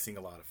missing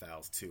a lot of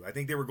fouls too. I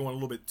think they were going a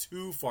little bit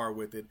too far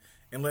with it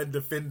and letting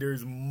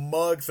defenders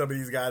mug some of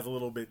these guys a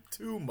little bit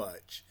too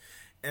much.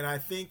 And I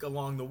think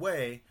along the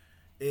way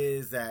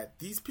is that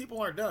these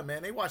people aren't dumb,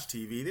 man. They watch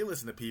TV, they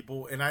listen to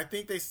people, and I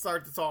think they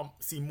start to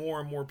see more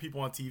and more people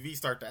on TV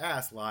start to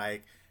ask,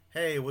 like,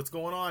 hey, what's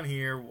going on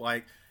here?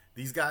 Like,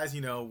 these guys,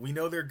 we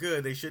know they're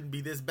good. They shouldn't be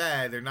this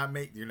bad. They're not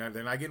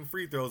getting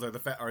free throws.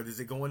 Or is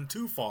it going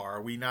too far?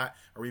 Are we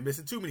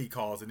missing too many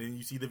calls? And then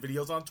you see the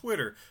videos on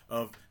Twitter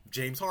of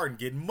James Harden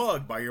getting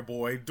mugged by your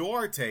boy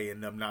Duarte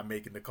and them not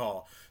making the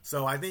call.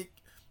 So I think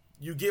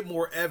you get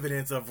more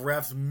evidence of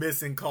refs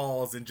missing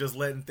calls and just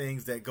letting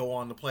things that go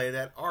on the play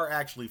that are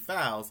actually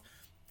fouls.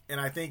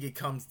 And I think it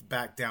comes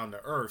back down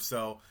to earth.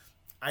 So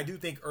I do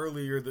think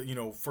earlier,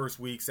 first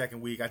week,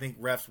 second week, I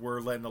think refs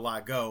were letting a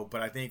lot go.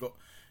 But I think,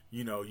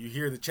 you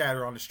hear the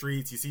chatter on the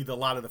streets, you see a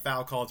lot of the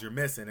foul calls you're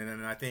missing. And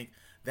then I think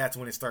that's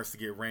when it starts to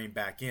get reined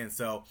back in.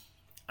 So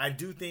I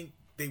do think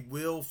they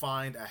will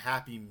find a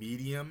happy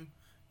medium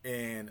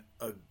and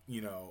a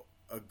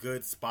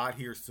good spot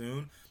here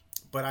soon.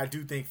 But I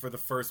do think for the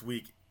first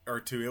week or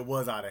two, it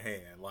was out of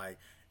hand. Like,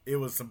 it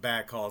was some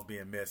bad calls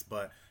being missed.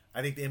 But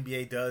I think the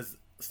NBA does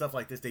stuff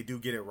like this. They do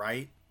get it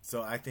right.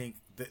 So I think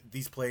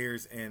these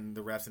players and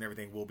the refs and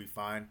everything will be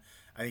fine.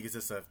 I think it's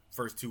just a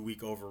first 2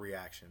 week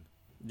overreaction.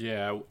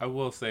 Yeah, I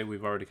will say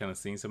we've already kind of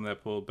seen some of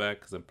that pulled back,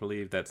 because I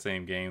believe that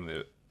same game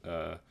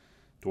that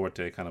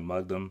Duarte kind of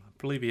mugged him, I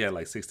believe he had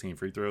like 16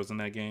 free throws in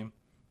that game.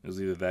 It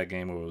was either that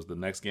game or it was the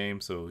next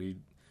game. So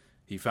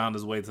he found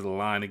his way to the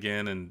line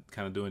again and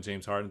kind of doing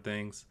James Harden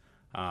things.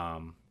 I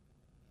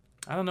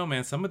don't know,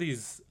 man. Some of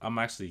these I'm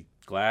actually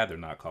glad they're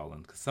not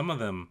calling, because some of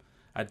them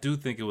I do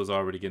think it was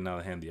already getting out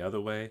of hand the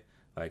other way.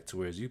 Like, to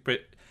where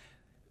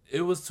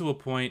it was to a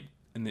point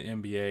in the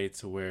NBA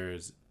to where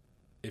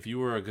if you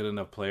were a good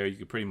enough player, you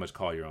could pretty much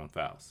call your own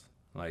fouls.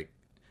 Like,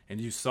 and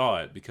you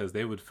saw it because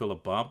they would feel a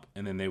bump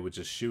and then they would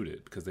just shoot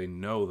it because they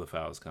know the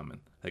foul's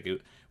coming. Like,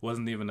 it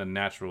wasn't even a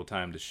natural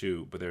time to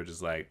shoot, but they're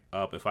just like,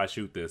 if I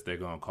shoot this, they're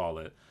going to call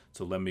it.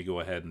 So let me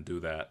go ahead and do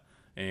that.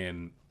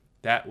 And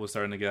that was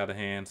starting to get out of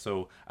hand.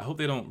 So I hope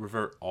they don't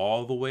revert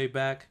all the way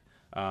back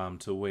to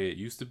the way it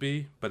used to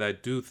be. But I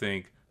do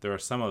think there are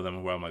some of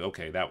them where I'm like,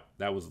 okay,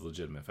 that was a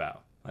legitimate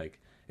foul.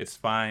 Like, it's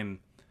fine.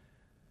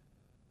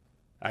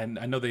 I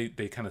know they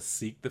kind of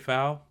seek the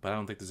foul, but I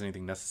don't think there's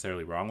anything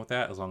necessarily wrong with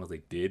that as long as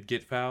they did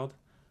get fouled.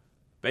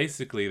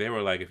 Basically, they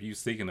were like, if you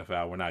seeking a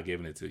foul, we're not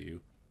giving it to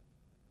you.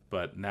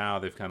 But now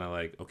they've kind of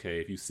like, okay,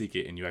 if you seek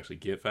it and you actually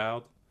get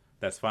fouled,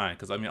 that's fine.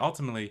 Because,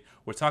 ultimately,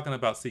 we're talking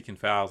about seeking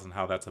fouls and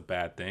how that's a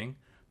bad thing.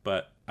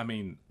 But,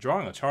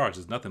 drawing a charge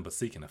is nothing but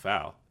seeking a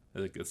foul.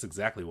 It's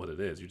exactly what it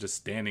is. You're just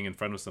standing in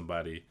front of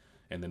somebody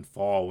and then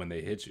fall when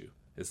they hit you.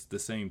 It's the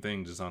same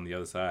thing, just on the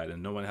other side.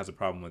 And no one has a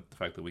problem with the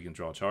fact that we can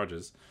draw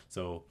charges.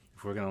 So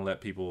if we're going to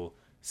let people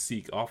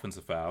seek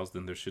offensive fouls,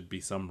 then there should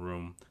be some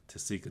room to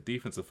seek a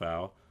defensive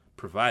foul,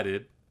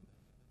 provided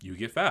you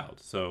get fouled.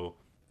 So,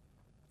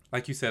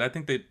 like you said, I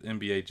think the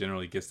NBA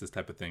generally gets this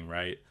type of thing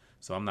right.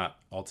 So I'm not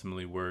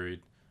ultimately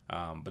worried.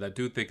 But I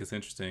do think it's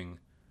interesting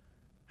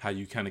how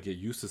you kind of get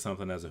used to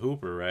something as a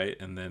hooper, right?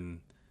 And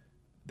then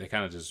they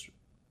kind of just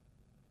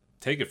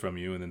take it from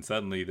you, and then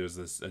suddenly there's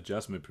this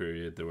adjustment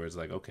period where it's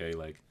like, okay,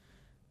 like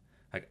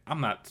I'm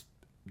not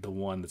the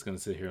one that's going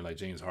to sit here like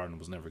James Harden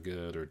was never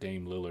good or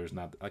Dame Lillard's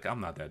not, like,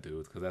 I'm not that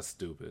dude, because that's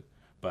stupid.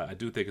 But I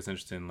do think it's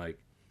interesting, like,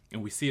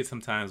 and we see it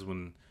sometimes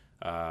when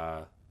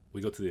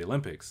we go to the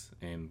Olympics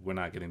and we're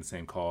not getting the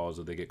same calls,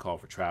 or they get called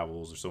for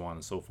travels or so on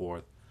and so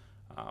forth.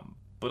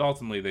 But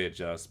ultimately they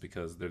adjust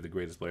because they're the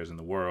greatest players in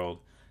the world,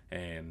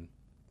 and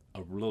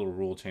a little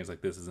rule change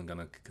like this isn't going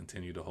to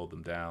continue to hold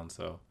them down.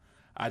 So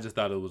I just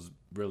thought it was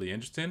really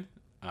interesting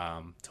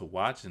to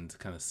watch and to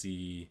kind of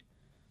see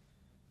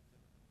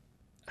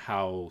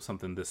how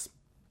something this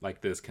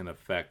can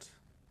affect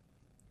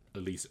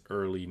at least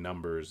early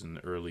numbers and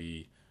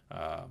early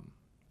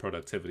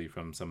productivity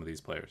from some of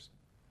these players.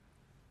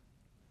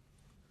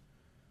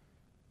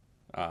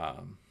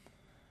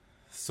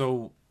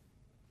 So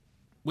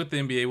with the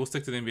NBA, we'll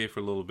stick to the NBA for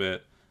a little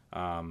bit,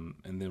 and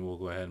then we'll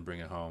go ahead and bring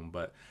it home.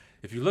 But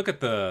if you look at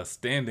the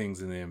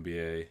standings in the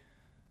NBA,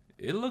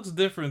 it looks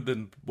different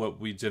than what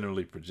we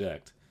generally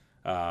project.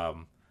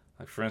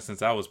 Like for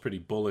instance, I was pretty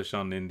bullish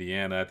on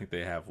Indiana. I think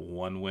they have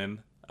 1 win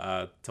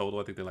total.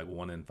 I think they're like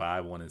 1-5,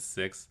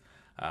 1-6.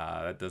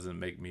 That doesn't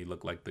make me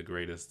look like the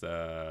greatest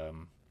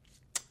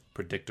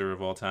predictor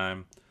of all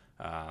time.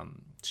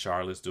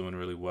 Charlotte's doing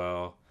really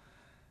well.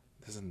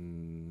 There's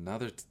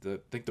another. I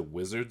think the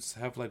Wizards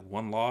have like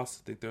 1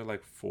 loss. I think they're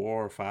like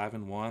 4 or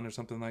 5-1 or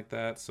something like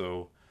that.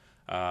 So,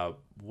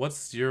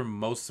 what's your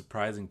most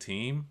surprising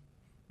team?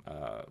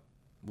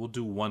 We'll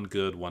do 1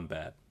 good, 1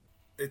 bad.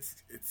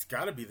 It's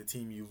got to be the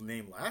team you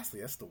named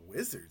lastly. That's the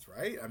Wizards,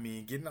 right? I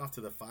mean, getting off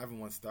to the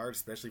 5-1 start,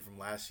 especially from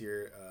last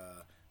year.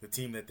 The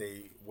team that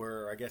they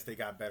were, I guess they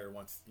got better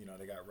once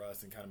they got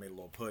Russ and kind of made a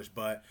little push.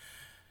 But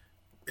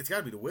it's got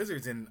to be the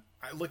Wizards. And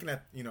looking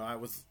at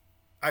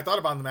I thought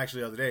about them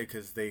actually the other day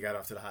because they got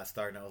off to the hot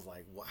start, and I was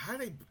like, well, how are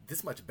they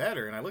this much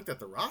better? And I looked at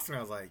the roster, and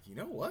I was like, you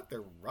know what?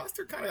 Their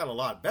roster kind of got a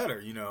lot better.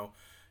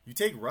 You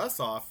take Russ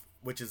off,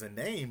 which is a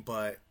name,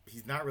 but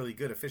he's not really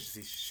good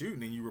efficiency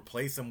shooting, and you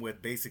replace him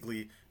with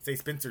basically, say,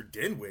 Spencer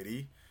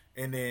Dinwiddie,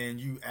 and then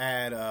you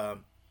add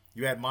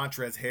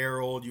Montrezl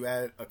Harrell, you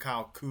add a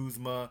Kyle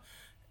Kuzma.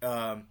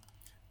 I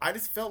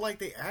just felt like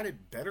they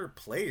added better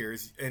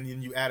players, and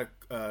then you add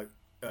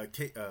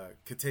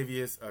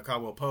Kentavious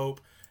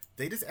Caldwell-Pope.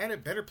 They just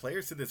added better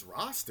players to this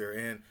roster,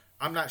 and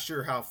I'm not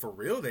sure how for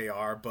real they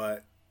are,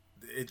 but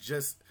you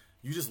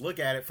just look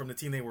at it from the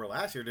team they were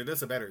last year. They're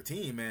just a better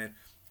team, and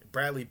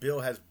Bradley Beal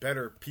has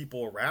better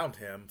people around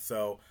him.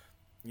 So,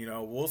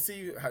 we'll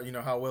see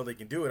how well they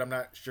can do it. I'm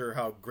not sure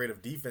how great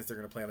of defense they're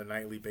going to play on a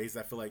nightly basis.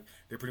 I feel like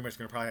they're pretty much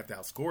going to probably have to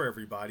outscore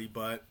everybody,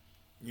 but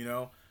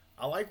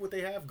I like what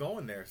they have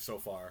going there so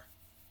far.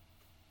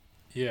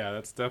 Yeah,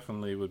 that's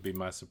definitely would be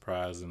my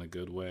surprise in a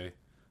good way.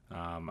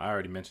 I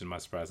already mentioned my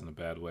surprise in a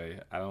bad way.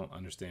 I don't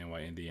understand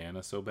why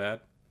Indiana's so bad.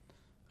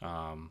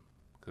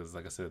 Because,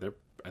 like I said,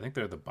 I think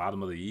they're at the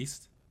bottom of the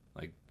East,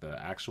 like the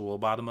actual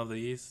bottom of the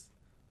East,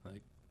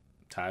 like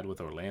tied with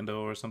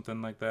Orlando or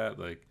something like that.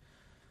 Like,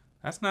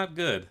 that's not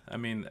good. I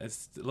mean,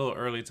 it's a little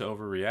early to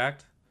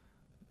overreact,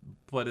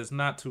 but it's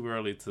not too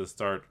early to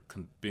start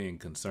being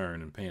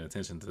concerned and paying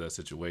attention to that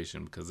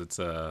situation because it's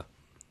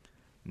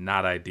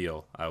not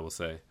ideal, I will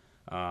say.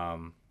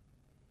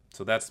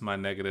 So that's my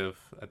negative.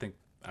 I think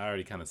I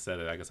already kind of said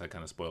it. I guess I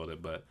kind of spoiled it,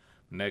 but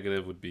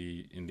negative would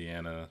be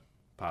Indiana.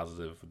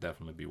 Positive would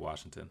definitely be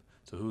Washington.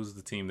 So who's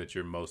the team that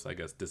you're most, I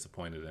guess,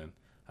 disappointed in?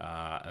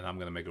 And I'm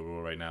going to make a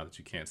rule right now that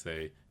you can't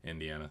say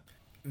Indiana.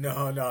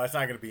 No, it's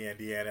not going to be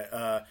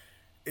Indiana.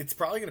 It's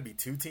probably going to be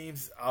 2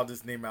 teams. I'll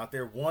just name out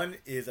there. One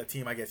is a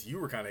team I guess you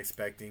were kind of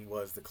expecting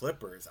was the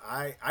Clippers.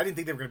 I didn't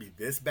think they were going to be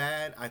this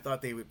bad. I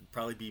thought they would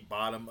probably be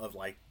bottom of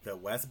like the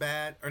West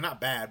bad. Or not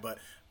bad, but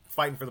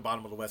fighting for the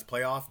bottom of the West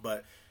playoff.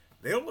 But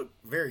they don't look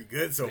very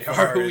good so far.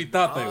 They are who we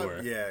thought they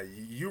were. Yeah,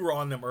 you were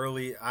on them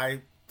early.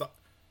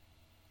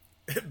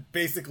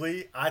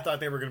 Basically, I thought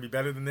they were going to be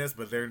better than this,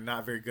 but they're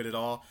not very good at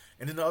all.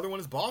 And then the other one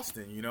is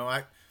Boston.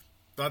 I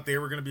thought they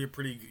were going to be a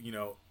pretty,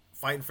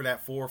 fighting for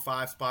that 4 or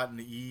 5 spot in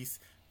the East.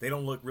 They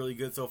don't look really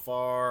good so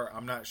far.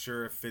 I'm not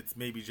sure if it's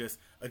maybe just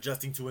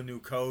adjusting to a new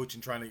coach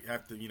and trying to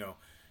have to,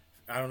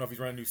 I don't know if he's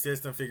running a new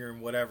system,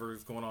 figuring whatever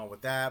is going on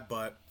with that.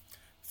 But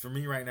for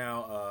me right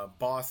now,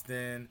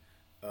 Boston,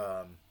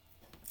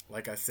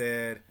 like I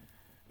said,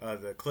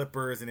 the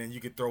Clippers, and then you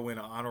could throw in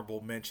an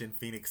honorable mention,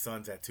 Phoenix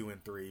Suns at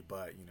 2-3.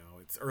 But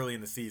it's early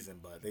in the season,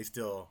 but they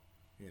still,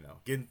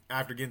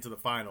 after getting to the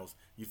finals,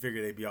 you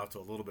figure they'd be off to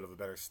a little bit of a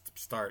better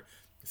start,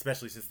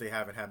 especially since they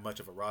haven't had much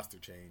of a roster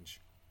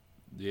change.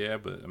 Yeah,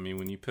 but I mean,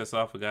 when you piss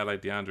off a guy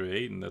like DeAndre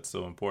Ayton, that's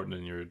so important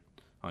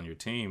on your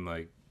team,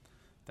 like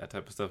that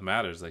type of stuff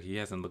matters. Like he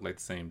hasn't looked like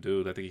the same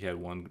dude. I think he had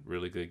 1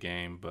 really good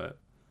game, but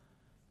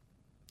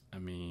I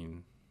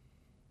mean,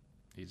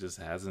 he just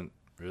hasn't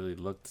really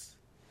looked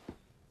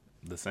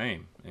the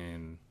same.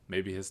 And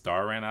maybe his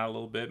star ran out a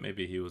little bit.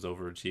 Maybe he was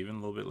overachieving a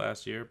little bit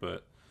last year,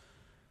 but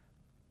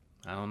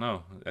I don't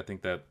know. I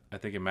think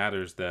it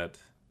matters that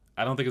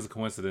I don't think it's a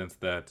coincidence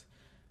that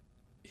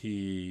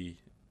he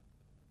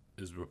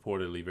is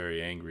reportedly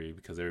very angry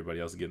because everybody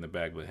else is getting the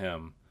bag but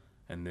him,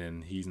 and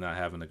then he's not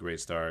having a great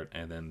start,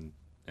 and then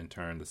in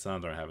turn the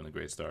Suns aren't having a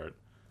great start.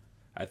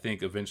 I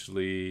think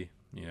eventually,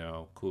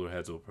 cooler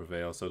heads will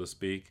prevail, so to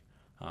speak,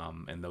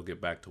 and they'll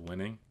get back to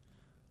winning.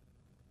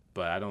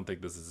 But I don't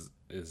think this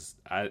is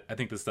I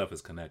think this stuff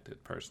is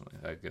connected, personally.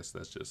 I guess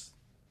that's just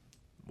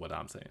what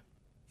I'm saying.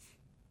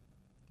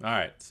 All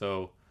right,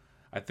 so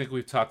I think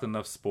we've talked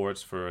enough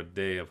sports for a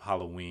day of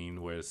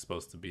Halloween where it's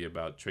supposed to be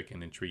about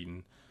tricking and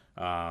treating.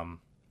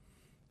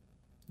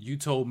 You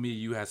told me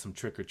you had some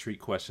trick or treat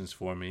questions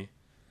for me.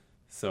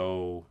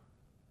 So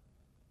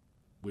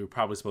we were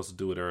probably supposed to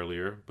do it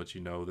earlier, but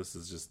this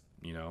is just,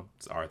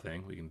 it's our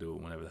thing. We can do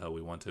it whenever the hell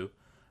we want to.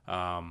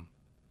 I'm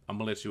going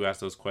to let you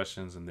ask those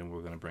questions and then we're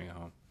going to bring it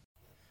home.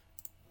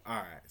 All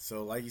right.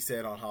 So like you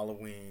said, on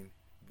Halloween,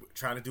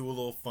 trying to do a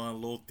little fun,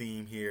 little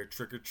theme here,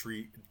 trick or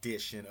treat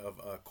edition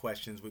of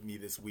questions with me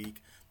this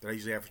week that I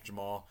usually have for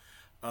Jamal.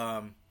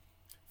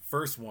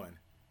 First one,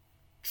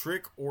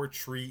 trick or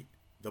treat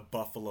the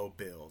Buffalo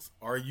Bills.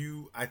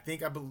 I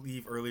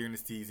believe earlier in the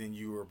season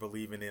you were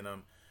believing in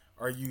them.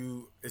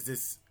 Is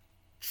this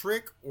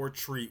trick or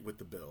treat with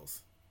the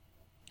Bills?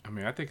 I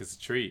mean, I think it's a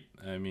treat.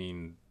 I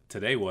mean,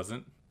 today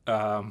wasn't.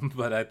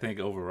 But I think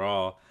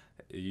overall,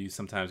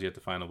 sometimes you have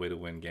to find a way to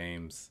win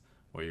games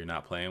where you're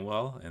not playing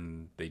well,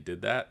 and they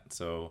did that.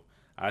 So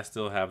I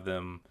still have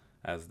them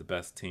as the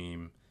best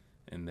team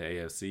in the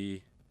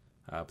AFC,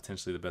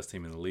 potentially the best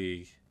team in the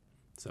league.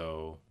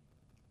 So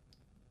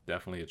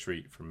definitely a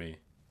treat for me.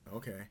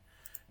 Okay.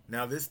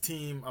 Now this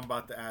team I'm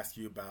about to ask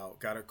you about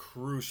got a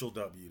crucial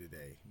W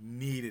today.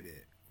 Needed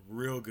it.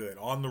 Real good.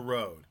 On the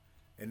road.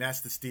 And that's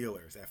the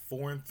Steelers at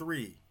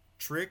 4-3.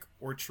 Trick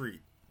or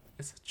treat?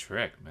 It's a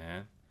trick,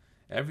 man.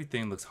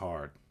 Everything looks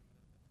hard.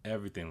 They're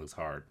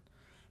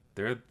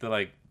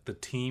the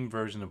team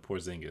version of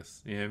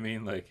Porzingis. You know what I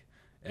mean? Like,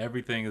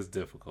 everything is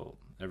difficult.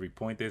 Every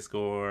point they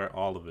score,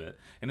 all of it.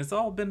 And it's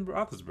all Ben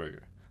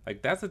Roethlisberger.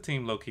 Like, that's a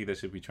team low-key that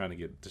should be trying to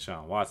get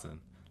Deshaun Watson.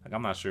 Like,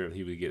 I'm not sure if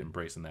he would get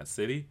embraced in that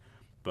city,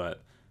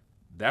 but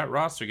that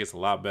roster gets a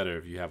lot better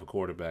if you have a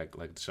quarterback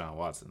like Deshaun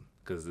Watson.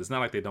 Because it's not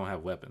like they don't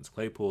have weapons.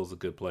 Claypool's a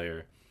good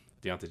player.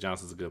 Deontay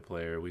Johnson's a good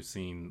player. We've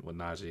seen what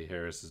Najee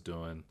Harris is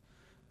doing.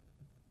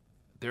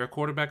 They're a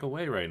quarterback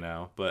away right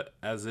now, but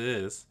as it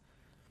is,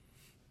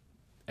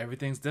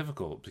 everything's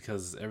difficult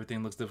because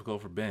everything looks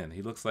difficult for Ben.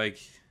 He looks like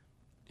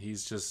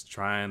he's just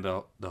trying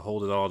to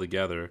hold it all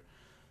together,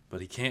 but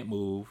he can't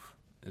move.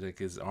 Like,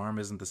 his arm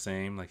isn't the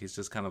same. Like, he's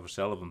just kind of a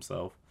shell of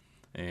himself.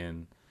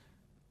 And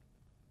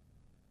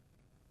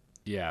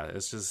yeah,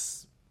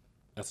 that's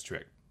a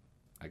trick.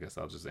 I guess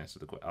I'll just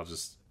I'll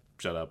just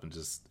shut up and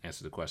just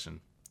answer the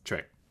question.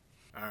 Trick.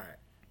 All right.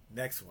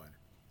 Next one.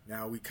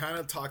 Now, we kind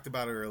of talked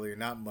about it earlier,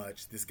 not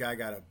much. This guy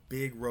got a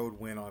big road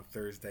win on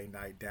Thursday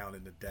night down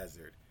in the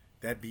desert.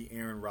 That'd be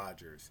Aaron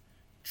Rodgers.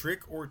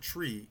 Trick or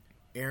treat,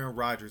 Aaron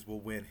Rodgers will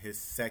win his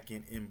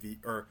second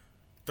MVP, or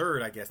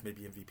third, I guess,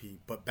 maybe MVP,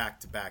 but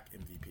back-to-back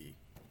MVP.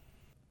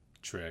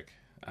 Trick.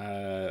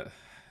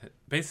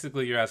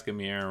 Basically, you're asking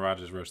me Aaron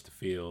Rodgers versus the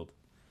field.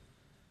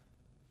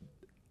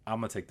 I'm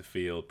going to take the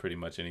field pretty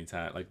much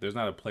anytime. Like, there's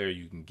not a player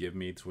you can give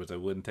me towards I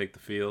wouldn't take the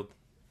field.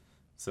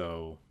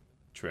 So,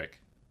 trick.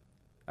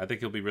 I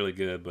think he'll be really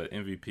good, but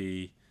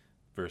MVP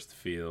versus the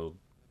field,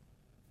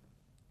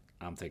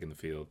 I'm taking the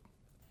field.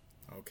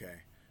 Okay.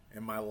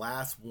 And my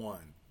last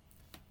one.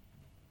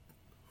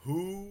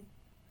 Who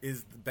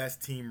is the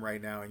best team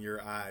right now in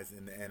your eyes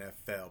in the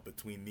NFL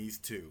between these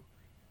two?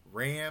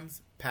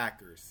 Rams,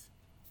 Packers.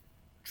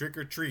 Trick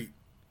or treat.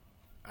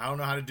 I don't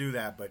know how to do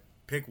that, but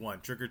pick one.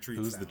 Trick or treat.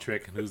 Who's the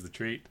trick and who's the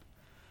treat?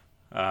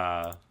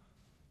 Rams.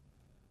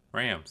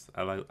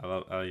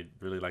 I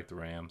really like the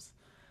Rams.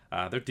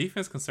 Their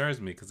defense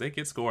concerns me because they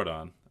get scored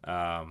on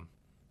a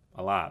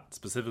lot,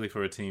 specifically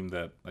for a team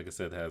that, like I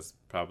said, has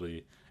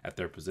probably at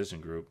their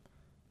position group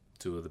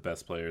two of the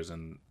best players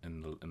in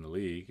the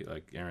league.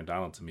 Like, Aaron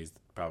Donald to me is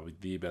probably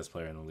the best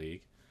player in the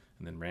league,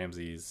 and then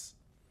Ramsey's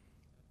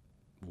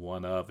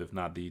one of, if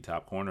not the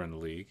top corner in the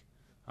league.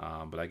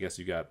 But I guess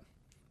you got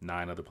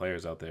 9 other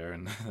players out there,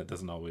 and that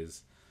isn't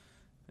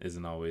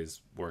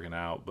always working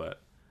out.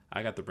 But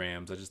I got the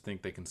Rams. I just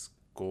think they can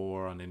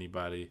score on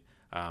anybody.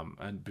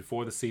 And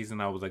before the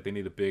season, I was like, they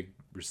need a big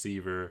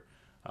receiver.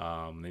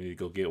 They need to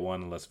go get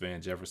one unless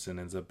Van Jefferson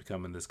ends up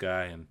becoming this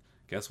guy. And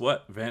guess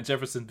what? Van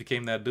Jefferson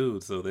became that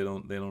dude. So they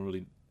don't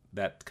really,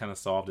 that kind of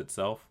solved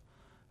itself.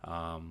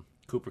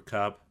 Cooper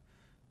Kupp,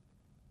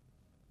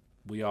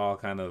 we all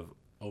kind of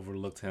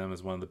overlooked him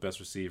as one of the best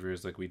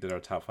receivers. Like, we did our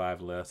top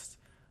 5 list.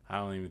 I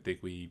don't even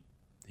think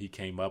he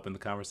came up in the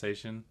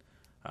conversation.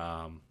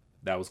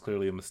 That was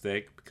clearly a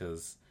mistake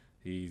because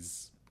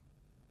he's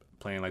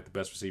playing like the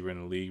best receiver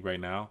in the league right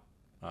now.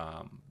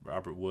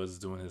 Robert Woods is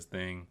doing his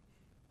thing.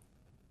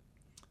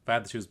 If I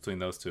had to choose between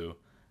those two,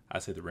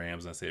 I'd say the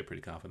Rams, and I say it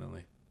pretty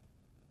confidently.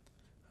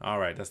 All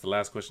right, that's the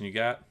last question you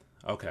got?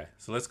 Okay,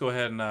 so let's go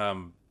ahead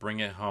and bring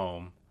it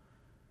home.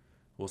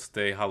 We'll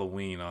stay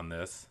Halloween on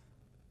this.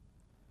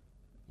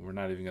 We're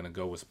not even going to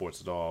go with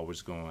sports at all. We're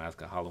just going to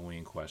ask a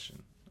Halloween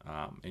question.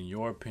 In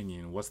your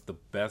opinion, what's the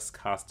best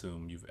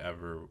costume you've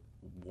ever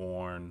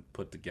worn,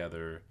 put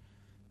together,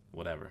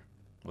 whatever?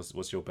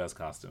 What's your best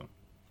costume?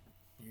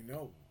 You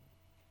know,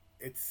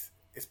 it's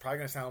probably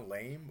going to sound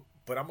lame,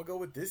 but I'm going to go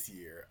with this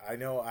year. I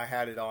know I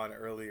had it on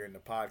earlier in the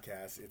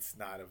podcast. It's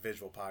not a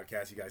visual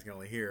podcast. You guys can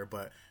only hear.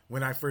 But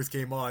when I first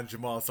came on,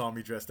 Jamal saw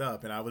me dressed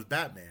up, and I was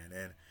Batman.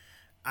 And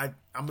I'm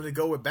going to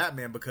go with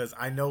Batman because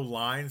I know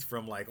lines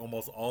from like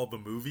almost all the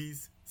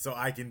movies. So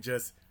I can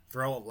just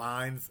throw out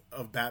lines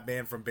of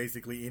Batman from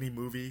basically any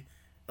movie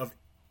of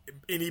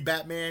any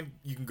Batman.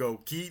 You can go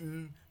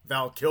Keaton,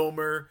 Val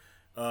Kilmer,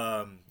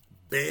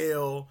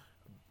 Bale,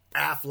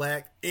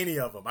 Affleck, any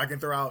of them. I can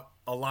throw out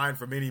a line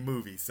from any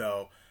movie.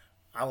 So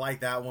I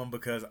like that one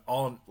because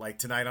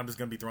tonight I'm just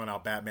going to be throwing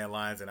out Batman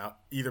lines, and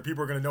either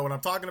people are going to know what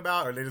I'm talking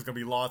about or they're just going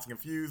to be lost and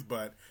confused,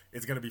 but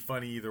it's going to be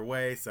funny either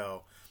way.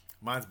 So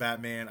mine's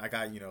Batman. I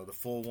got, the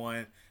full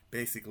one,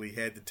 basically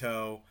head to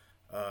toe.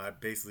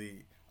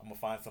 I'm going to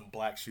find some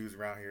black shoes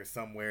around here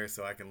somewhere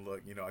so I can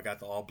look, I got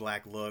the all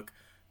black look.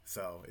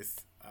 So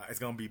it's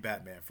going to be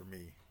Batman for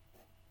me.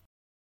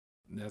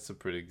 That's a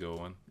pretty good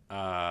one.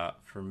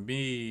 For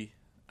me,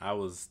 I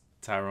was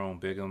Tyrone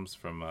Biggums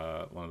from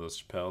one of those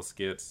Chappelle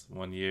skits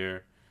one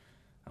year.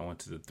 I went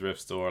to the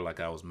thrift store like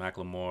I was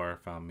Macklemore,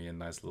 found me a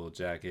nice little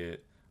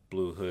jacket,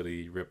 blue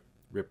hoodie,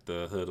 ripped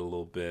the hood a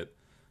little bit,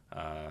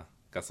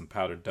 got some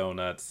powdered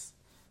donuts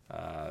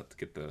to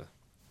get the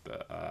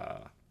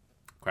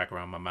crack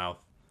around my mouth.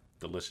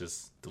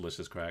 Delicious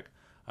crack.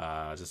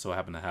 Just so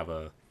happened to have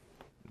a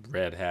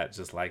red hat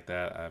just like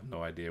that. I have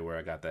no idea where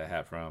I got that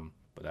hat from,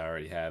 but I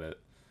already had it.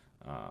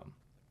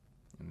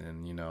 And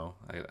then,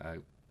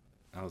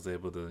 I was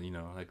able to,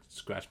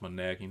 scratch my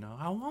neck,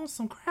 I want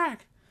some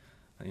crack.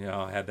 I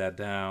had that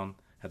down,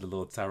 had the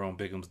little Tyrone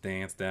Biggums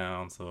dance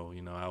down. So,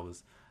 I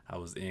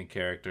was in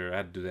character. I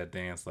had to do that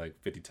dance like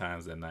 50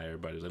 times that night.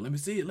 Everybody was like, let me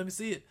see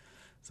it.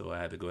 So I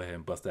had to go ahead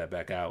and bust that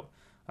back out.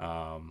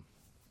 I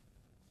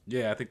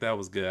think that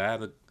was good. I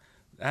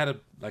had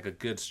a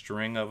good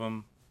string of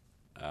them,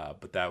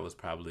 but that was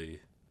probably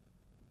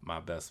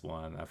my best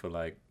one. I feel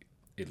like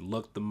it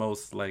looked the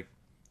most like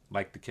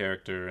the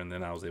character, and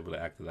then I was able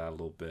to act it out a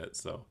little bit.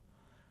 So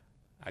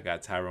I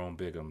got Tyrone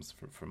Biggums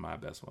for my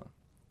best one.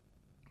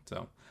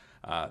 So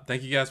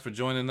thank you guys for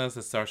joining us.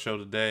 That's our show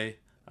today.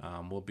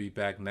 We'll be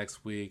back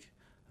next week,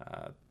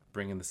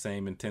 bringing the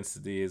same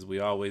intensity as we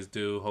always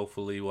do.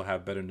 Hopefully we'll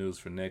have better news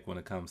for Nick when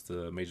it comes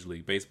to Major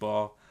League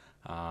Baseball.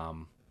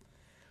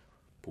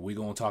 But we're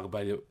going to talk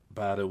about it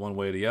one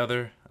way or the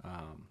other.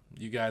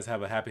 You guys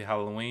have a happy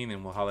Halloween,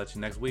 and we'll holler at you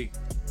next week.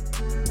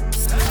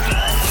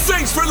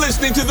 Thanks for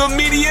listening to the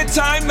Media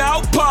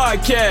Timeout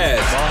Podcast.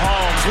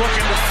 Mahomes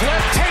looking to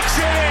flip, takes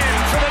it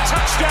in for the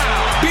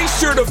touchdown. Be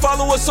sure to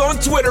follow us on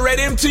Twitter at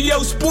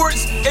MTO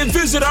Sports and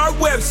visit our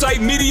website,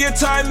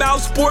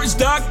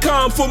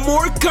 MediaTimeoutSports.com, for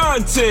more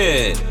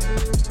content.